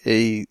was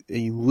a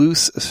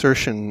loose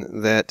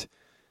assertion that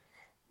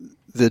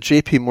the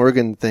JP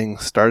Morgan thing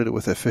started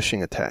with a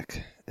phishing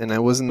attack, and I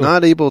was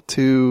not able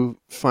to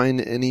find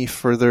any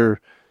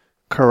further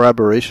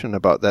corroboration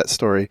about that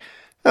story.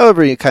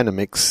 However, it kind of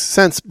makes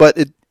sense, but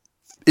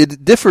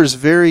it differs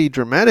very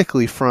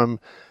dramatically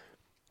from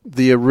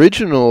the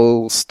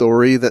original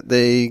story that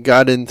they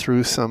got in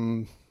through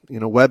some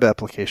web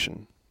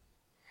application,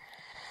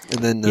 and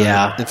then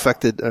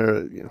infected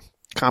or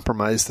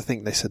compromised. I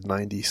think they said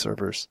 90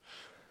 servers.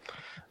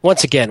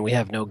 Once again, we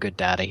have no good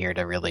data here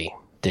to really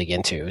dig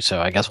into,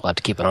 so I guess we'll have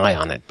to keep an eye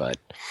on it. But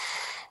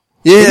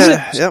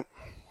yep,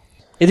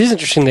 it is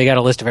interesting they got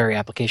a list of every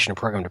application and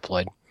program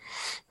deployed.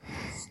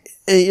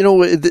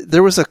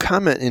 There was a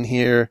comment in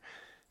here.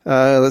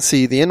 Let's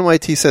see. The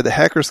NYT said the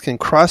hackers can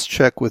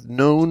cross-check with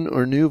known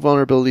or new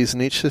vulnerabilities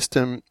in each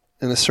system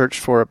in a search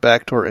for a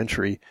backdoor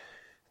entry.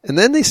 And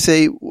then they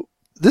say,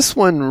 this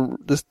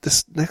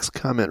next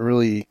comment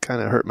really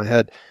kind of hurt my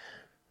head.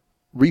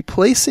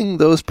 Replacing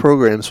those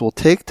programs will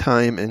take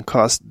time and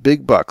cost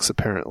big bucks,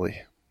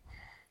 apparently.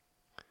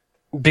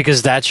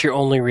 Because that's your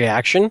only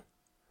reaction?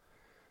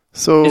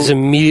 So is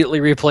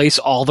immediately replace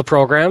all the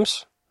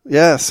programs?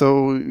 Yeah,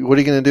 so what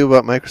are you going to do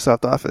about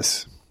Microsoft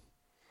Office?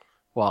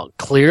 Well,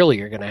 clearly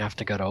you're going to have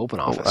to go to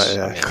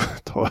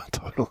OpenOffice.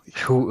 Totally.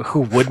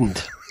 Who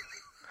wouldn't?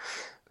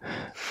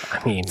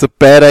 I mean, it's a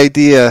bad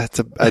idea.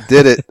 I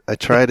did it. I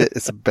tried it.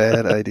 It's a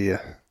bad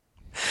idea.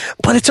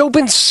 But it's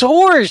open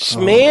source,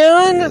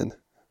 man.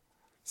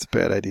 It's a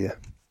bad idea.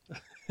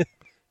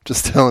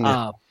 Just telling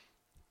you.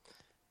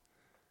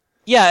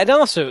 Yeah, and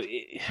also,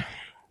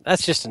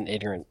 that's just an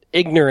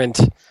ignorant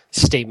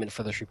statement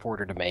for this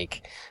reporter to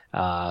make.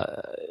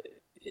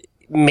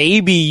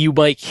 Maybe you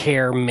might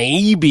care,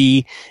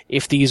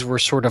 if these were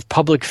sort of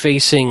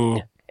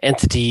public-facing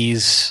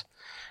entities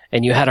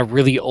and you had a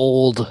really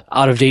old,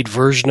 out-of-date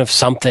version of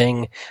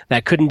something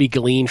that couldn't be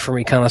gleaned from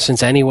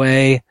reconnaissance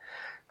anyway.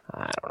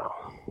 I don't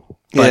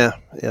know.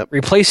 But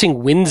replacing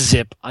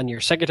WinZip on your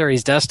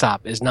secretary's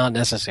desktop is not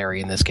necessary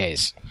in this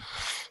case.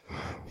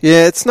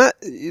 Yeah, it's not.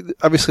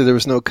 Obviously, there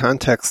was no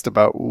context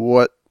about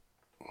what,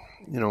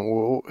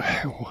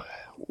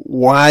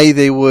 why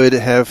they would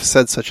have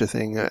said such a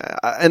thing,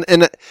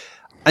 and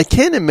I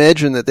can't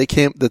imagine that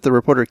the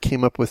reporter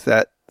came up with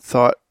that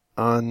thought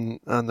on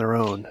their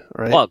own,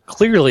 right? Well,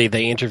 clearly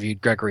they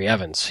interviewed Gregory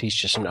Evans. He's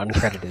just an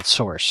uncredited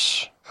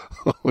source.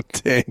 Oh,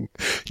 dang!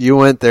 You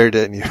went there,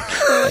 didn't you?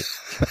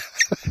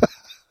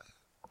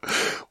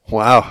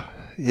 Wow.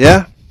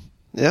 Yeah,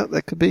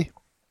 that could be.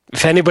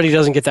 If anybody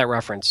doesn't get that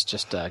reference,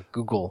 just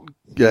Google.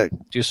 Yeah.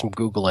 Do some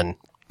Googling.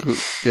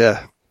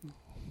 Yeah.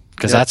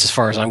 Because that's as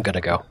far as I'm going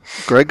to go.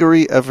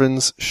 Gregory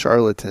Evans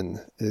charlatan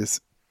is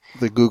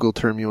the Google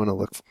term you want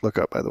to look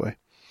up, by the way.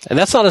 And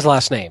that's not his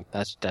last name.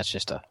 That's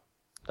just a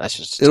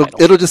title.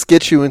 It'll just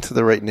get you into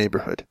the right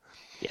neighborhood.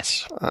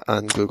 Yes.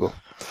 On Google.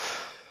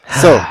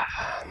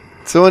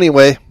 So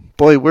anyway,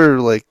 boy, we're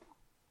like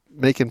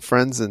making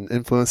friends and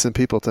influencing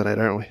people tonight,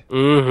 aren't we?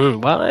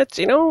 Mm-hmm. Well, it's,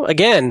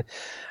 again,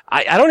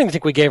 I don't even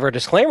think we gave our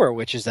disclaimer,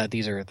 which is that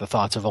these are the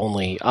thoughts of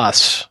only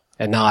us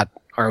and not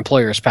our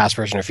employers, past,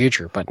 present, or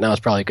future. But now it's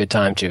probably a good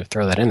time to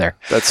throw that in there.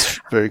 That's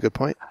a very good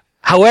point.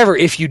 However,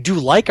 if you do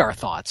like our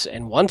thoughts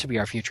and want to be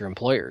our future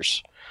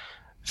employers,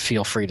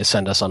 feel free to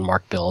send us on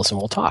marked bills and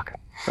we'll talk.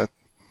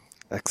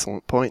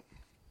 Excellent point.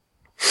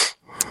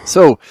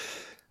 So,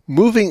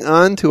 moving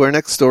on to our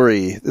next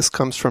story. This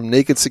comes from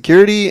Naked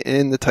Security,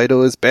 and the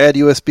title is Bad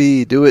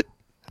USB.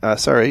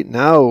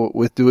 Now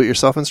with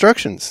do-it-yourself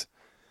instructions.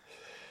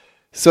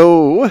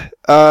 So,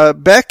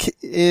 back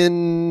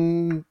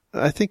in,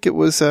 I think it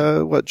was,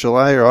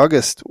 July or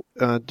August,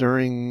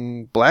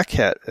 during Black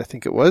Hat, I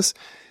think it was,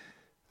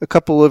 a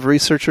couple of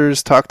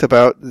researchers talked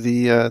about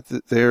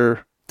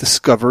their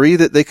discovery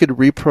that they could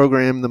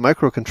reprogram the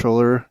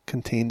microcontroller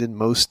contained in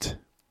most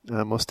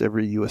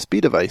every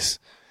USB device.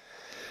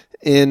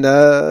 And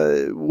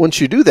once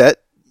you do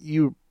that,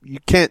 you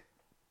can't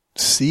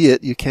see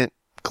it, you can't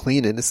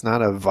clean it. It's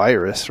not a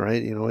virus,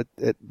 right?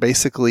 It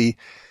basically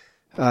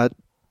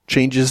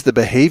changes the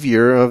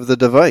behavior of the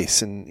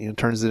device and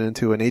turns it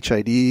into an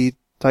HID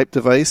type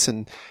device,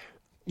 and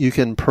you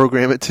can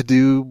program it to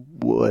do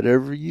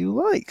whatever you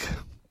like.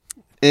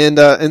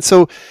 And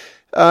so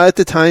at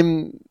the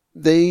time,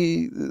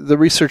 the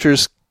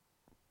researchers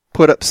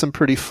put up some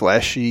pretty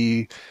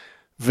flashy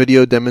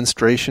video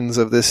demonstrations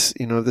of this,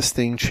 this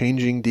thing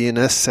changing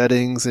DNS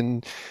settings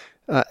and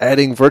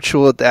adding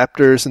virtual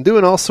adapters and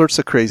doing all sorts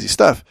of crazy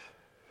stuff.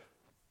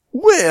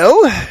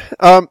 Well,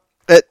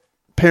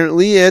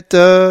 apparently I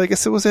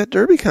guess it was at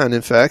DerbyCon,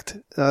 in fact,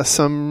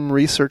 some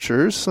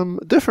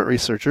different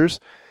researchers,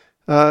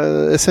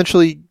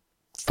 essentially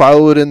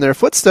followed in their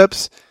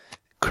footsteps,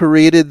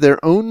 created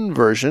their own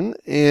version,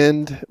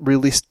 and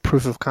released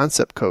proof of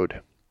concept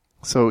code.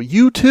 So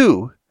you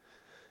too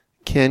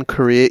can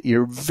create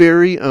your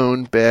very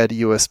own bad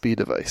USB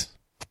device,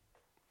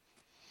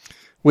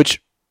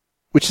 which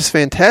is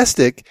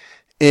fantastic.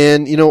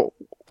 And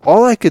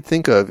all I could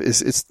think of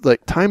is it's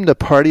like time to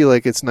party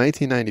like it's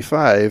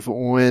 1995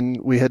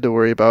 when we had to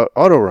worry about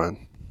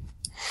autorun.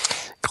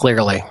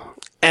 Clearly.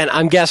 And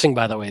I'm guessing,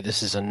 by the way,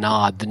 this is a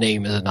nod. The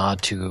name is a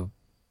nod to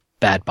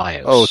Bad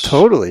BIOS. Oh,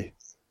 totally.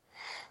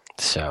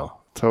 So.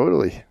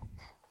 Totally.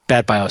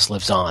 Bad BIOS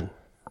lives on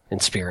in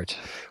spirit.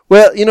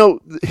 Well,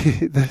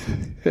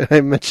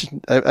 I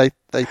mentioned, I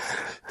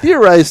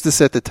theorized this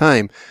at the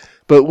time,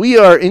 but we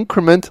are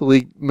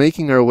incrementally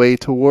making our way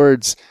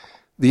towards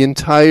the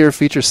entire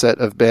feature set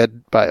of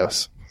Bad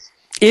BIOS.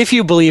 If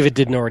you believe it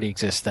didn't already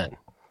exist then.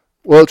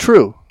 Well,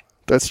 true.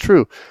 That's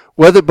true.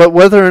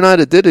 Whether or not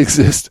it did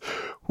exist,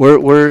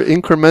 we're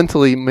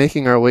incrementally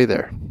making our way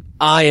there.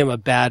 I am a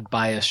Bad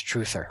BIOS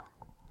truther.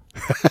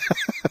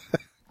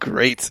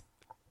 Great.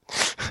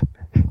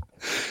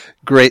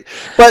 Great.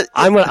 But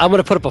I'm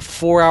gonna put up a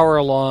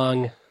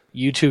 4-hour-long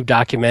YouTube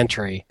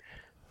documentary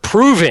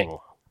proving,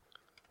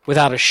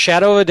 without a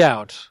shadow of a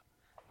doubt,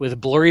 with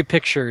blurry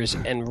pictures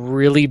and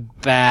really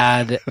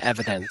bad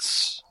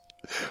evidence.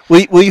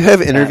 Will you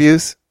have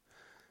interviews?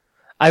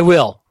 I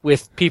will,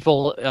 with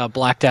people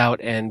blacked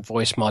out and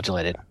voice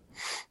modulated,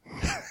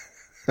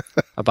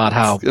 about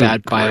how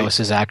Bad BIOS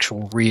is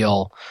actual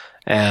real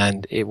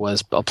and it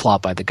was a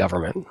plot by the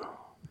government.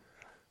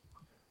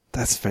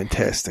 That's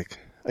fantastic.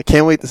 I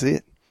can't wait to see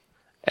it.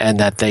 And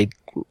that they,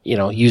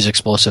 use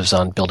explosives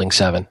on Building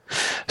 7.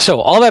 So,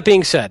 all that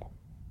being said,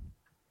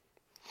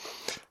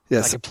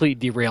 yes, I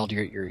completely derailed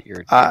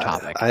your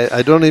topic.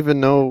 I don't even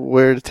know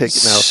where to take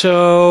it now.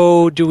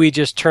 So, do we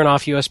just turn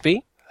off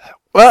USB?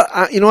 Well,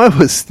 I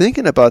was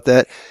thinking about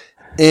that,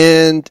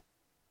 and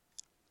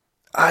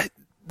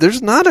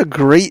there's not a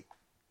great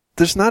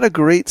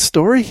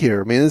story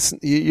here. I mean,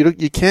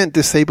 you can't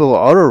disable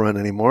autorun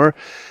anymore.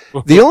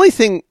 The only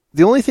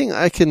thing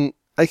I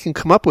can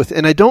come up with,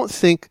 and I don't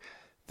think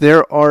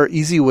there are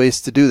easy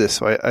ways to do this.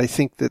 So I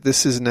think that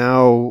this is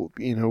now,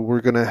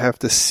 we're going to have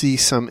to see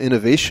some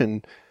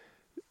innovation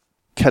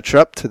catch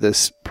up to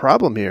this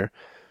problem here.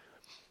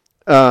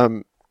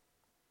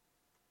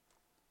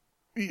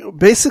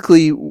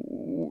 Basically,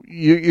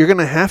 you're going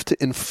to have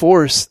to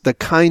enforce the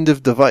kind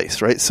of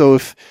device, right? So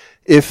if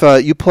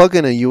you plug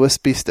in a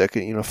USB stick,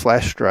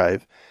 flash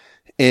drive,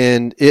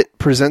 and it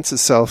presents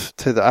itself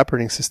to the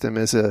operating system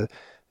as a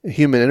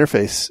human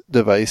interface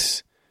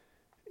device,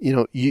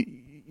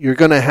 you're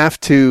going to have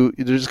to,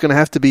 there's going to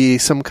have to be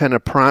some kind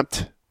of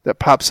prompt that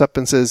pops up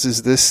and says,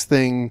 is this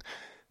thing,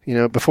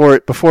 before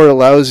it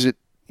allows it,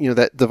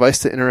 that device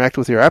to interact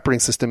with your operating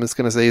system, it's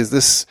going to say, is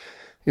this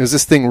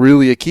thing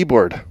really a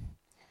keyboard?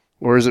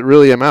 Or is it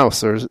really a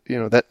mouse? Or,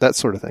 that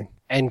sort of thing.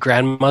 And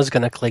grandma's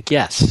going to click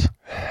yes.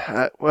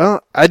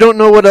 Well, I don't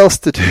know what else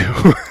to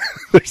do.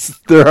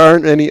 There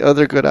aren't any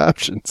other good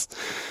options.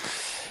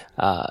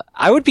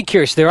 I would be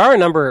curious. There are a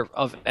number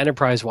of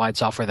enterprise-wide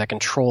software that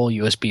control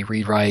USB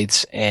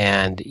read-writes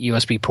and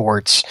USB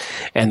ports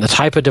and the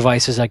type of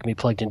devices that can be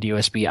plugged into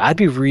USB. I'd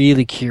be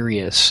really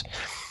curious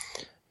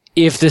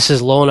if this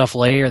is low enough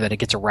layer that it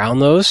gets around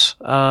those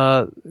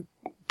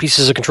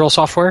pieces of control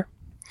software.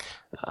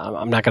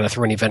 I'm not going to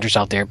throw any vendors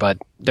out there, but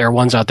there are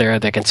ones out there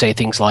that can say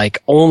things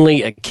like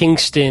only a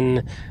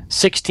Kingston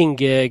 16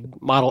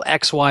 gig model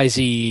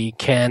XYZ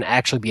can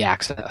actually be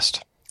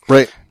accessed.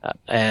 Right.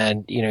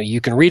 And,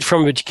 you can read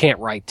from it, but you can't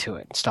write to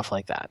it and stuff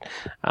like that.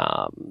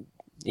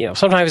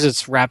 Sometimes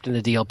it's wrapped in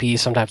the DLP,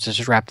 sometimes it's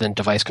just wrapped in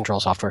device control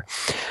software.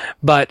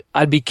 But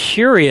I'd be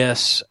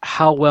curious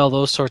how well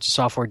those sorts of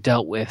software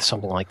dealt with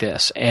something like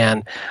this.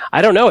 And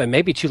I don't know, it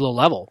may be too low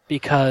level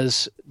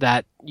because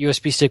that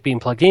USB stick being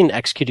plugged in,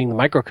 executing the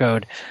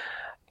microcode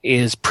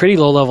is pretty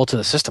low level to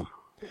the system.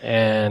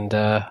 And,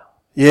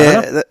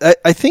 yeah,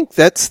 I think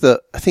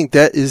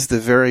that is the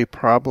very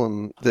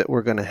problem that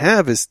we're going to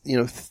have is,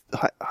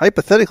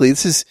 hypothetically,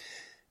 this is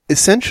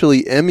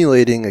essentially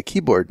emulating a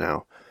keyboard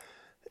now.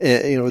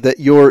 that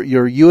your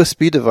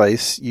USB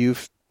device,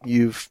 you've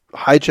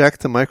hijacked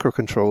the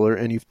microcontroller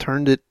and you've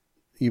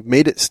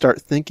made it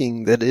start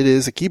thinking that it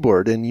is a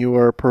keyboard, and you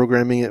are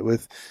programming it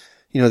with,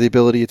 the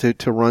ability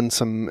to run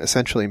some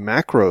essentially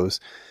macros.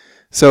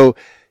 So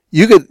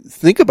you could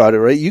think about it,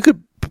 right? You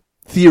could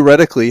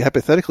theoretically,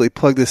 hypothetically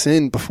plug this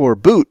in before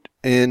boot.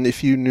 And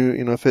if you knew,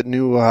 if it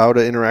knew how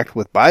to interact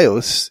with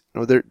BIOS,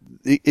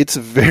 it's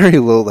very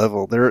low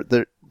level.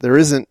 There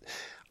isn't,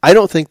 I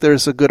don't think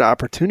there's a good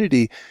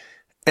opportunity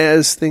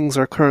as things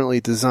are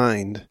currently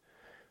designed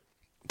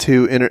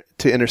to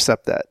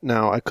intercept that.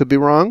 Now, I could be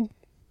wrong,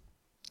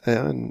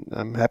 and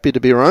I'm happy to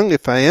be wrong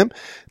if I am.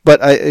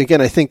 But I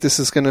think this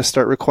is going to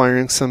start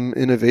requiring some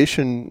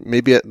innovation,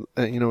 maybe at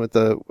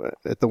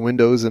the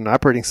Windows and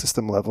operating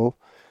system level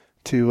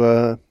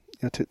to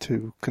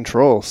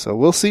control. So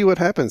we'll see what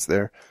happens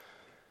there.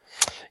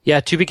 Yeah,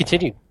 to be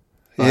continued.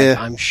 Yeah,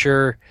 I'm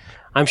sure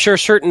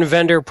certain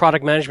vendor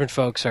product management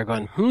folks are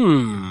going,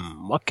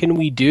 what can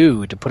we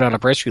do to put out a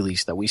press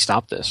release that we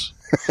stop this?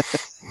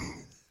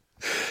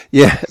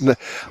 Yeah,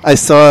 I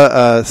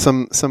saw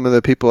some of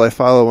the people I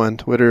follow on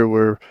Twitter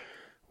were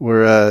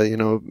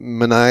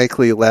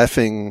maniacally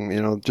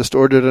laughing. Just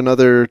ordered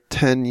another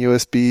 10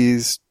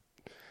 USBs.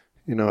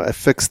 I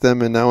fixed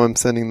them and now I'm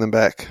sending them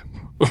back.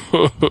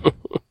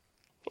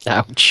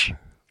 Ouch.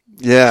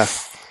 Yeah.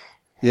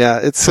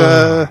 It's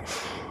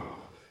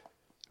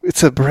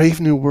a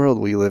brave new world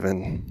we live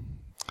in.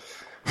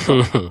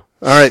 All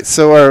right,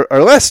 so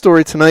our last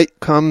story tonight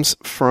comes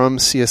from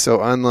CSO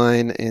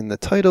Online, and the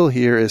title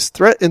here is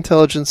Threat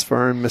Intelligence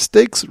Firm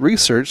Mistakes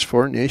Research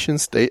for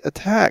Nation-State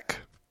Attack.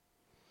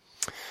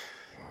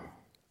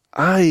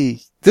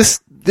 This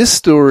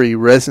story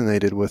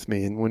resonated with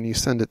me, and when you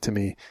send it to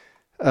me,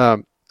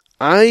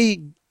 I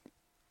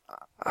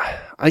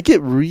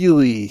get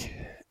really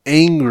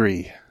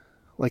angry,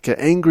 like an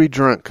angry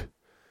drunk,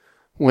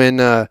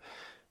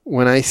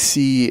 when I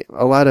see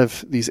a lot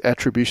of these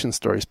attribution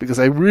stories, because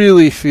I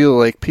really feel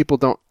like people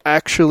don't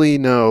actually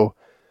know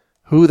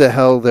who the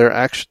hell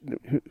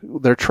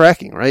they're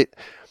tracking, right?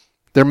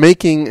 They're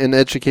making an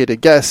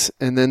educated guess,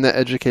 and then that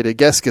educated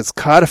guess gets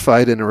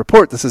codified in a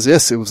report that says,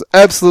 yes, it was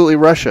absolutely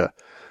Russia,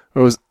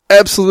 or it was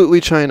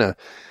absolutely China.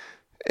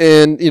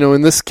 And,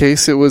 in this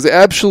case, it was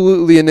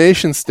absolutely a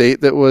nation state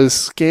that was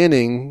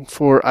scanning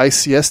for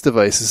ICS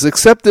devices,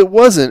 except it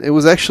wasn't. It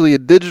was actually a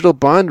digital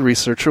bond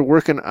researcher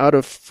working out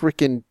of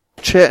freaking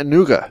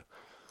Chattanooga.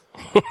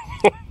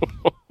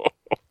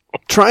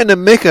 Trying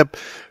to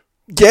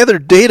gather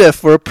data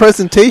for a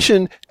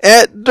presentation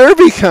at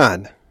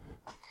DerbyCon.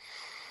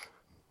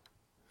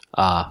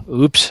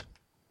 Oops.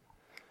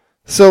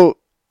 So,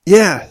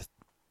 yeah.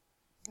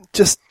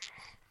 Just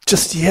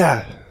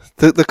yeah.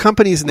 The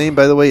company's name,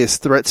 by the way, is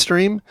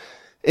ThreatStream,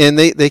 and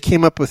they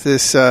came up with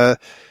this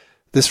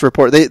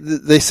report. They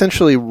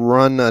essentially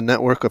run a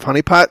network of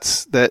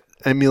honeypots that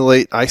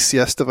emulate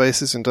ICS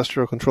devices,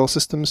 industrial control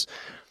systems,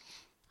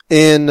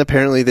 and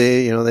apparently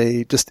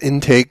they just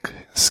intake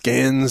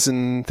scans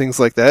and things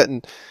like that,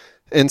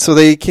 and so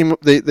they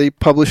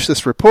published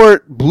this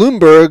report.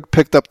 Bloomberg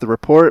picked up the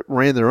report,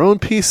 ran their own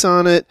piece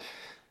on it,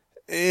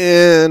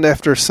 and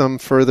after some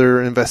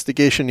further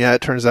investigation,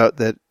 it turns out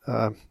that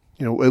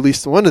at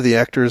least one of the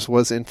actors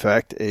was in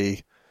fact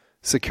a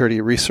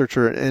security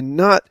researcher and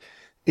not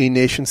a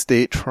nation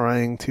state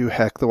trying to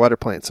hack the water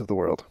plants of the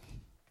world.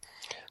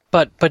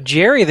 But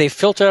Jerry, they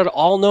filtered out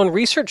all known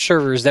research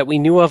servers that we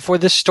knew of for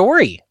this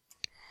story.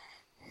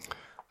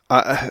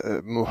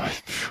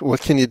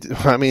 What can you do?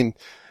 I mean,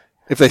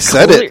 if they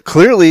said it,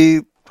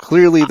 clearly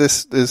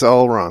this is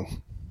all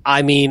wrong.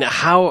 I mean,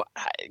 how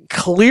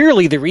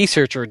clearly the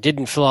researcher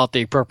didn't fill out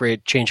the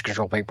appropriate change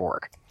control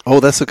paperwork. Oh,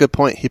 that's a good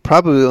point. He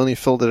probably only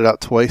filled it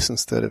out twice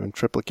instead of in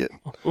triplicate.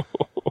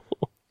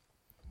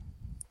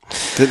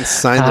 Didn't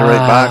sign the right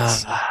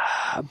box.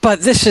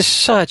 But this is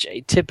such a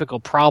typical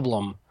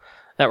problem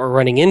that we're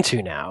running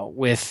into now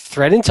with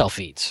threat intel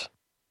feeds.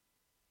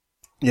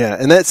 Yeah,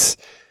 and that's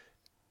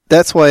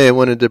why I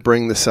wanted to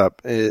bring this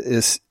up.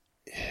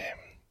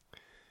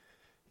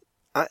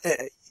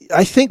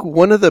 I think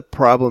one of the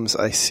problems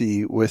I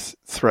see with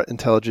threat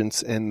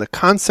intelligence and the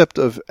concept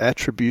of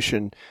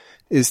attribution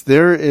is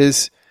there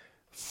is,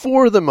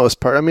 for the most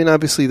part, I mean,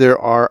 obviously there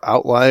are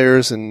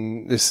outliers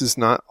and this is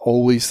not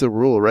always the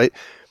rule, right?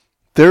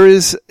 There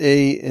is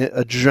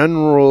a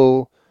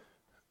general,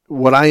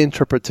 what I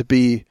interpret to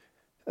be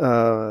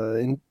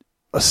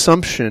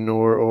assumption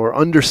or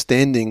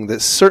understanding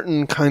that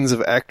certain kinds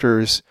of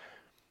actors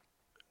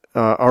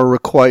are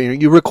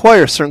required. You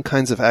require certain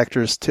kinds of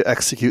actors to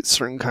execute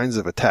certain kinds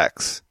of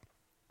attacks.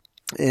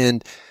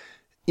 And,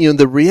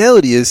 the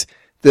reality is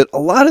that a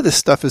lot of this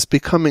stuff is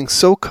becoming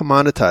so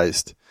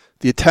commoditized.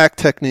 The attack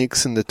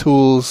techniques and the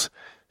tools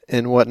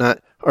and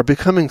whatnot are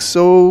becoming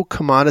so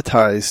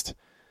commoditized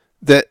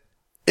that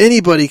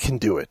anybody can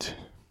do it.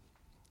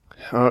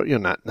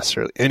 Not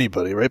necessarily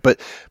anybody, right? But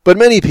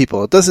many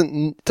people. It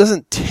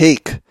doesn't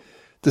take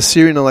the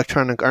Syrian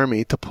Electronic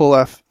Army to pull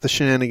off the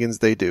shenanigans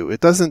they do.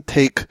 It doesn't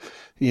take,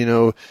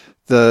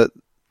 the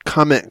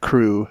comment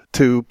crew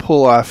to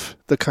pull off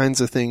the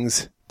kinds of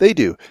things they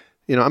do.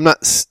 I'm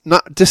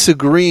not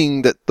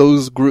disagreeing that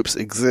those groups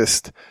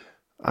exist.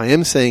 I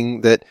am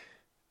saying that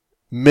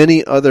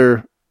many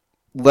other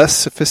less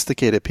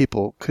sophisticated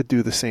people could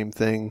do the same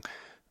thing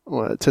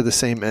to the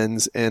same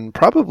ends, and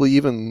probably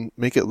even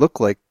make it look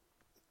like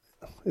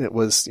it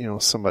was,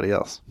 somebody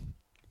else.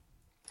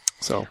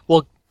 So,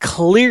 well,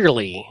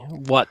 clearly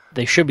what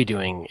they should be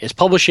doing is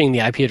publishing the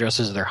IP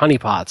addresses of their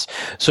honeypots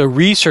so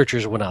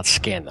researchers would not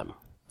scan them.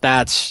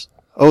 That's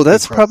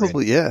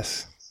probably,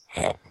 yes.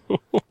 God,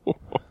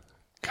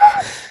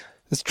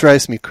 this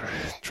drives me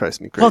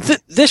crazy. Well,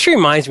 this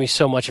reminds me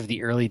so much of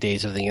the early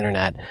days of the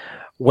internet,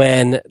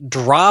 when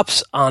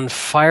drops on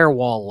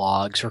firewall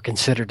logs were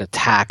considered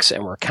attacks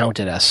and were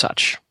counted as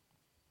such.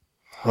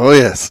 Oh,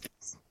 yes.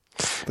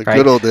 The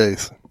good old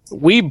days.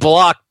 We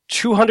blocked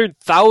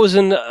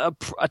 200,000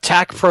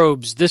 attack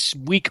probes this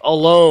week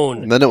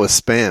alone. And then it was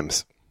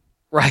spams.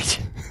 Right.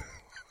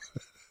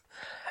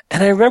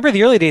 And I remember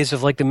the early days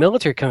of the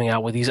military coming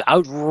out with these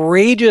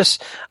outrageous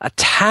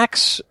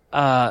attacks,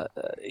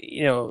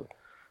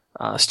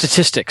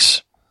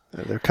 statistics.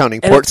 They're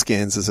counting port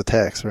scans as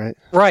attacks, right?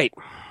 Right.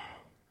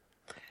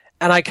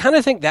 And I kind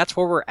of think that's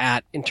where we're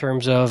at in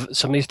terms of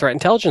some of these threat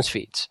intelligence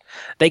feeds.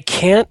 They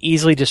can't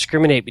easily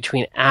discriminate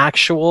between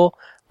actual,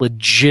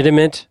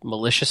 legitimate,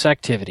 malicious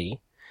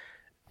activity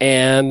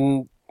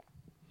and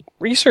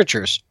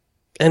researchers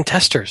and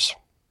testers.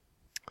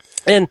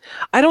 And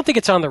I don't think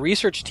it's on the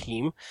research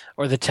team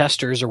or the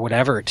testers or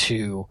whatever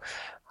to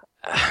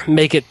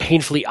make it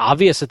painfully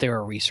obvious that they're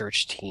a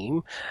research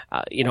team.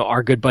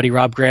 Our good buddy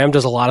Rob Graham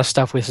does a lot of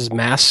stuff with his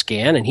mass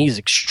scan, and he's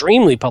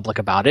extremely public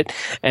about it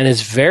and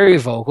is very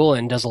vocal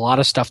and does a lot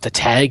of stuff to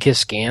tag his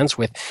scans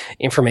with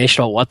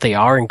information about what they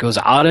are and goes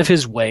out of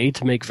his way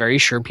to make very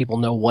sure people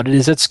know what it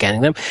is that's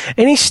scanning them.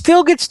 And he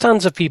still gets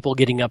tons of people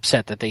getting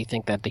upset that they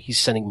think that he's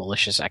sending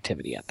malicious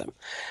activity at them.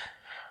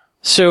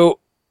 So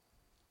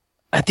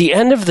at the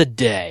end of the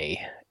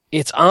day,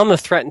 it's on the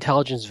threat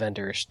intelligence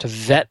vendors to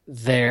vet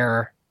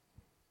their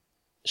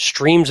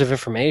streams of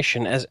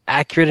information as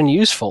accurate and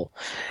useful.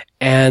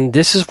 And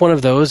this is one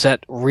of those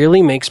that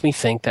really makes me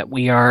think that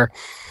we are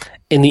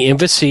in the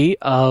infancy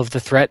of the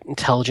threat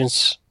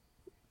intelligence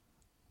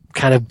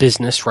kind of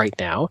business right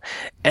now.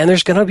 And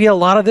there's going to be a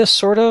lot of this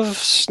sort of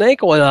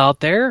snake oil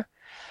out there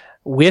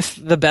with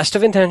the best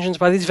of intentions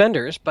by these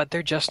vendors, but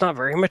they're just not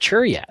very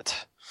mature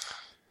yet.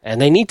 And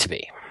they need to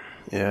be.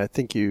 Yeah, I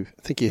think you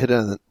hit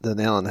on the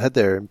nail on the head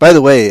there. And by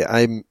the way,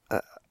 I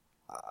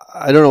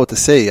don't know what to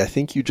say. I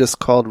think you just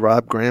called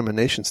Rob Graham a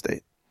nation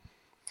state.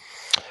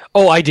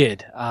 Oh, I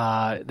did.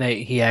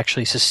 He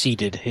actually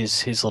seceded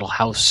his little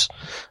house,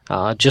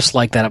 just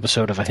like that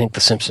episode of, I think,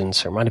 The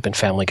Simpsons, or it might have been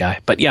Family Guy.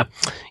 But yeah,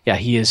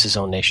 he is his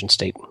own nation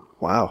state.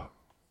 Wow.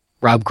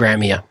 Rob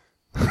Grahamia.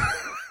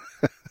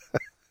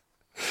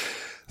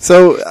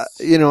 So,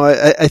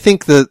 I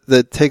think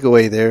the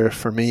takeaway there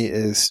for me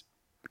is,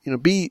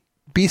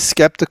 be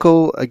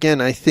skeptical.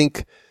 Again, I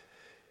think,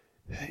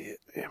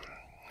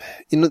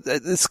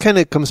 this kind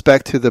of comes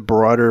back to the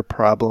broader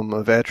problem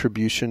of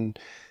attribution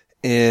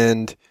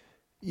and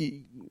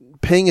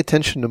paying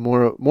attention to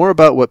more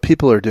about what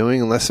people are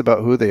doing and less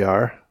about who they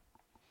are.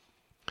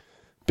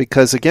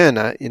 Because again,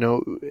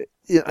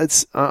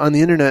 it's on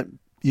the internet,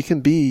 you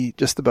can be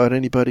just about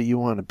anybody you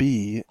want to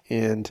be.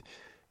 And,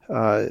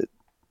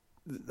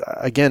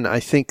 again, I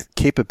think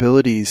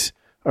capabilities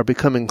are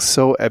becoming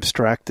so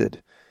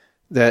abstracted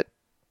that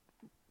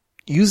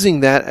using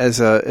that as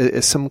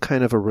some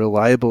kind of a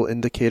reliable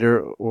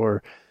indicator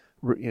or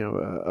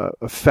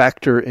a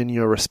factor in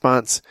your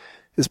response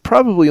is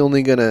probably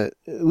only going to,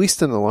 at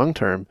least in the long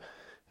term,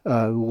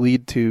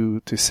 lead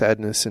to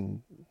sadness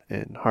and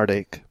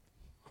heartache.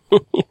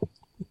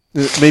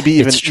 maybe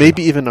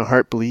even a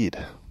heart bleed.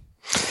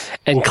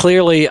 And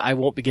clearly, I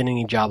won't be getting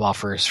any job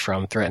offers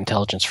from threat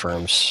intelligence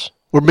firms.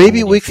 Or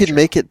maybe we could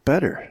make it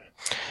better.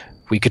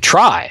 We could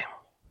try.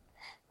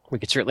 We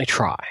could certainly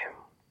try.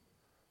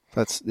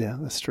 That's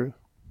true.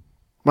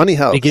 Money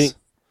helps.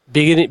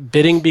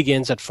 Bidding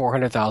begins at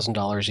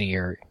 $400,000 a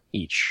year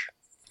each.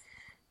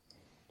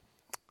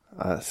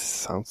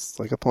 Sounds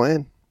like a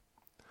plan.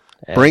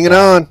 And bring it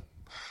on.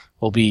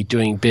 We'll be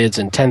doing bids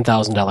in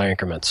 $10,000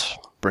 increments.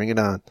 Bring it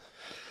on.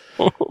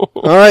 All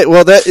right.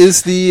 Well, that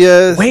is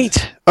the.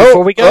 Wait.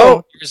 Before we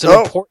go, there's an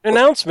important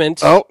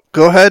announcement. Oh,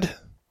 go ahead.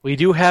 We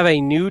do have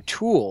a new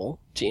tool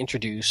to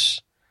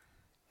introduce.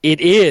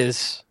 It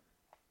is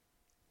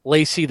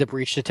Lacey, the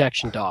breach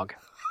detection dog.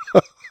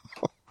 Oh,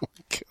 my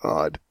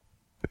God.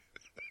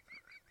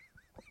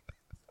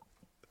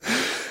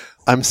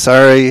 I'm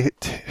sorry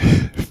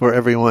for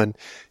everyone.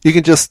 You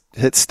can just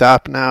hit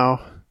stop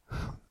now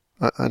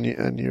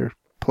on your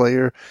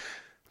player.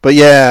 But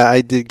yeah,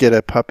 I did get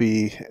a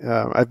puppy.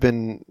 I've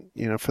been,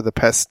 for the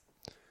past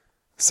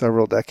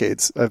several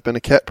decades, I've been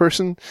a cat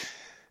person,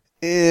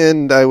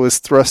 and I was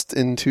thrust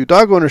into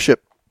dog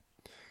ownership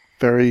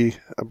very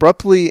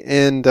abruptly,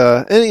 and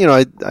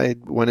I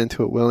went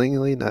into it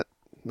willingly, not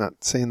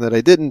saying that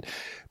I didn't,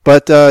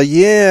 but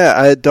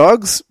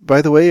dogs,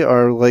 by the way,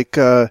 are like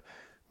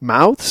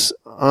mouse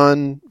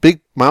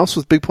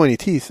with big pointy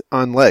teeth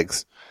on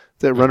legs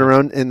that run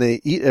around and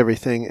they eat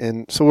everything.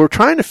 And so we're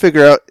trying to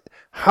figure out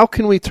how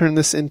can we turn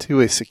this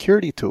into a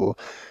security tool.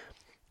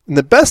 And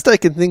the best I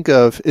can think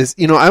of is,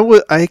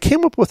 I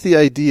came up with the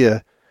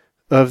idea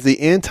of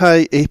the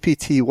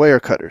anti-APT wire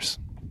cutters.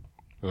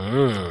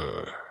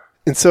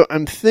 And so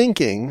I'm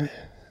thinking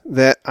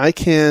that I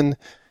can,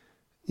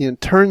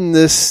 turn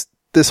this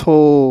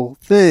whole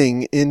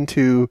thing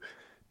into,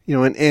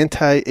 an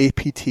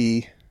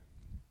anti-APT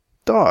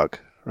dog,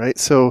 right?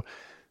 So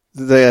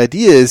the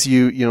idea is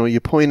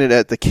you point it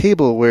at the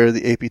cable where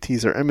the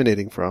APTs are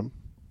emanating from,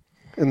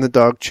 and the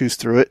dog chews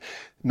through it.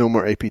 No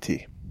more APT.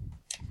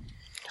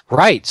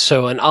 Right.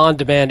 So an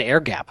on-demand air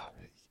gap.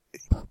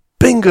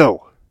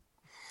 Bingo.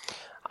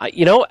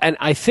 And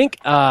I think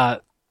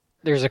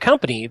there's a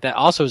company that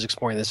also is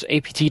exploring this,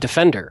 APT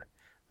Defender,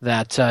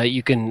 that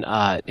you can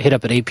hit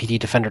up at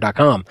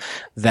aptdefender.com,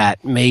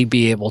 that may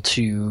be able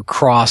to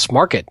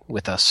cross-market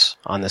with us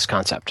on this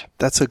concept.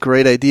 That's a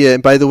great idea.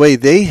 And by the way,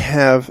 they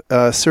have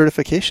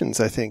certifications,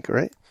 I think,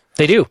 right?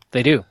 They do.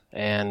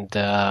 And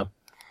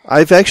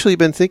I've actually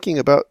been thinking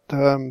about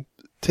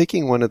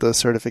taking one of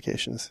those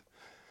certifications.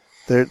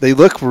 They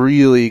look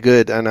really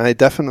good, and I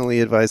definitely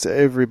advise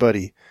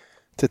everybody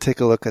to take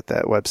a look at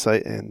that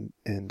website and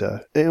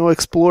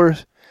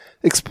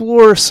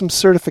explore some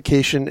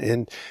certification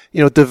and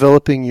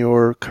developing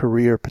your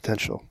career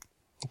potential.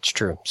 It's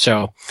true.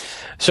 So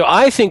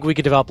I think we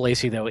could develop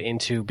Lacey, though,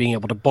 into being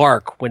able to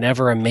bark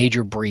whenever a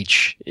major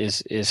breach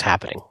is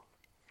happening.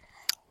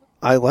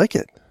 I like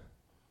it,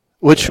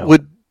 which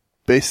would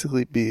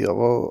basically be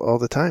all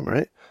the time,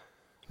 right?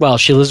 Well,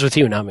 she lives with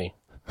you, not me.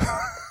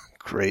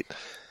 Great.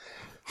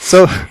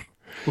 So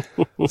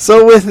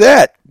with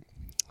that,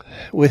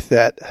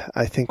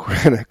 I think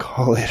we're going to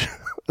call it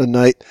a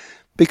night,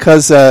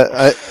 because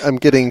I'm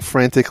getting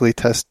frantically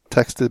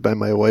texted by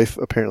my wife.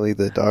 Apparently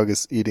the dog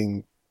is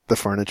eating the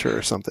furniture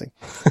or something.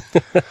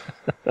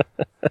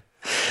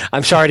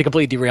 I'm sorry to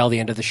completely derail the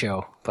end of the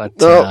show, but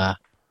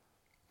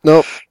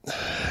nope.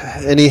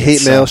 Any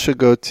hate mail should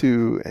go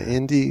to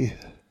Andy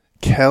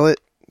Kalat.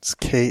 It's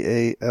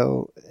Kal.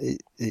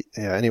 Yeah.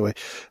 Anyway,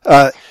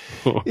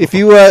 if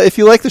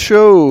you like the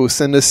show,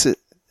 send us.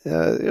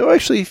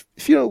 Actually,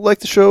 if you don't like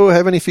the show,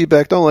 have any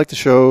feedback, don't like the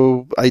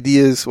show,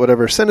 ideas,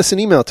 whatever, send us an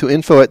email to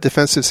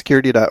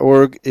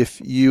info@defensivesecurity.org. If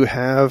you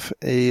have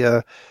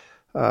a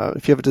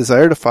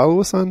desire to follow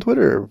us on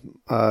Twitter,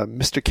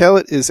 Mr.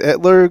 Kalat is at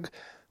Lurg.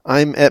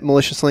 I'm at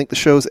Malicious Link. The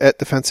show's at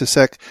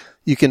DefensiveSec.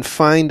 You can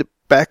find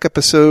back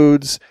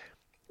episodes,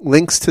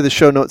 links to the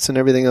show notes and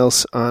everything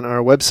else on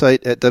our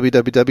website at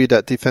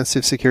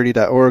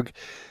www.defensivesecurity.org.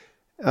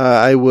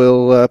 I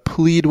will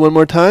plead one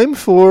more time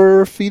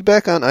for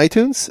feedback on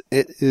iTunes.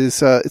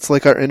 It's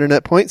like our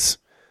internet points.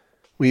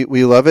 We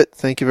love it.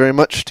 Thank you very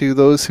much to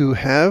those who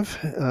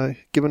have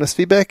given us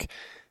feedback.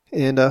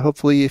 And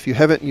hopefully, if you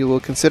haven't, you will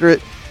consider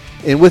it.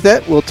 And with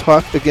that, we'll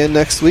talk again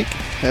next week.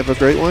 Have a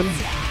great one.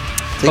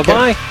 Take care.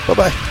 Bye-bye.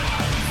 Bye-bye.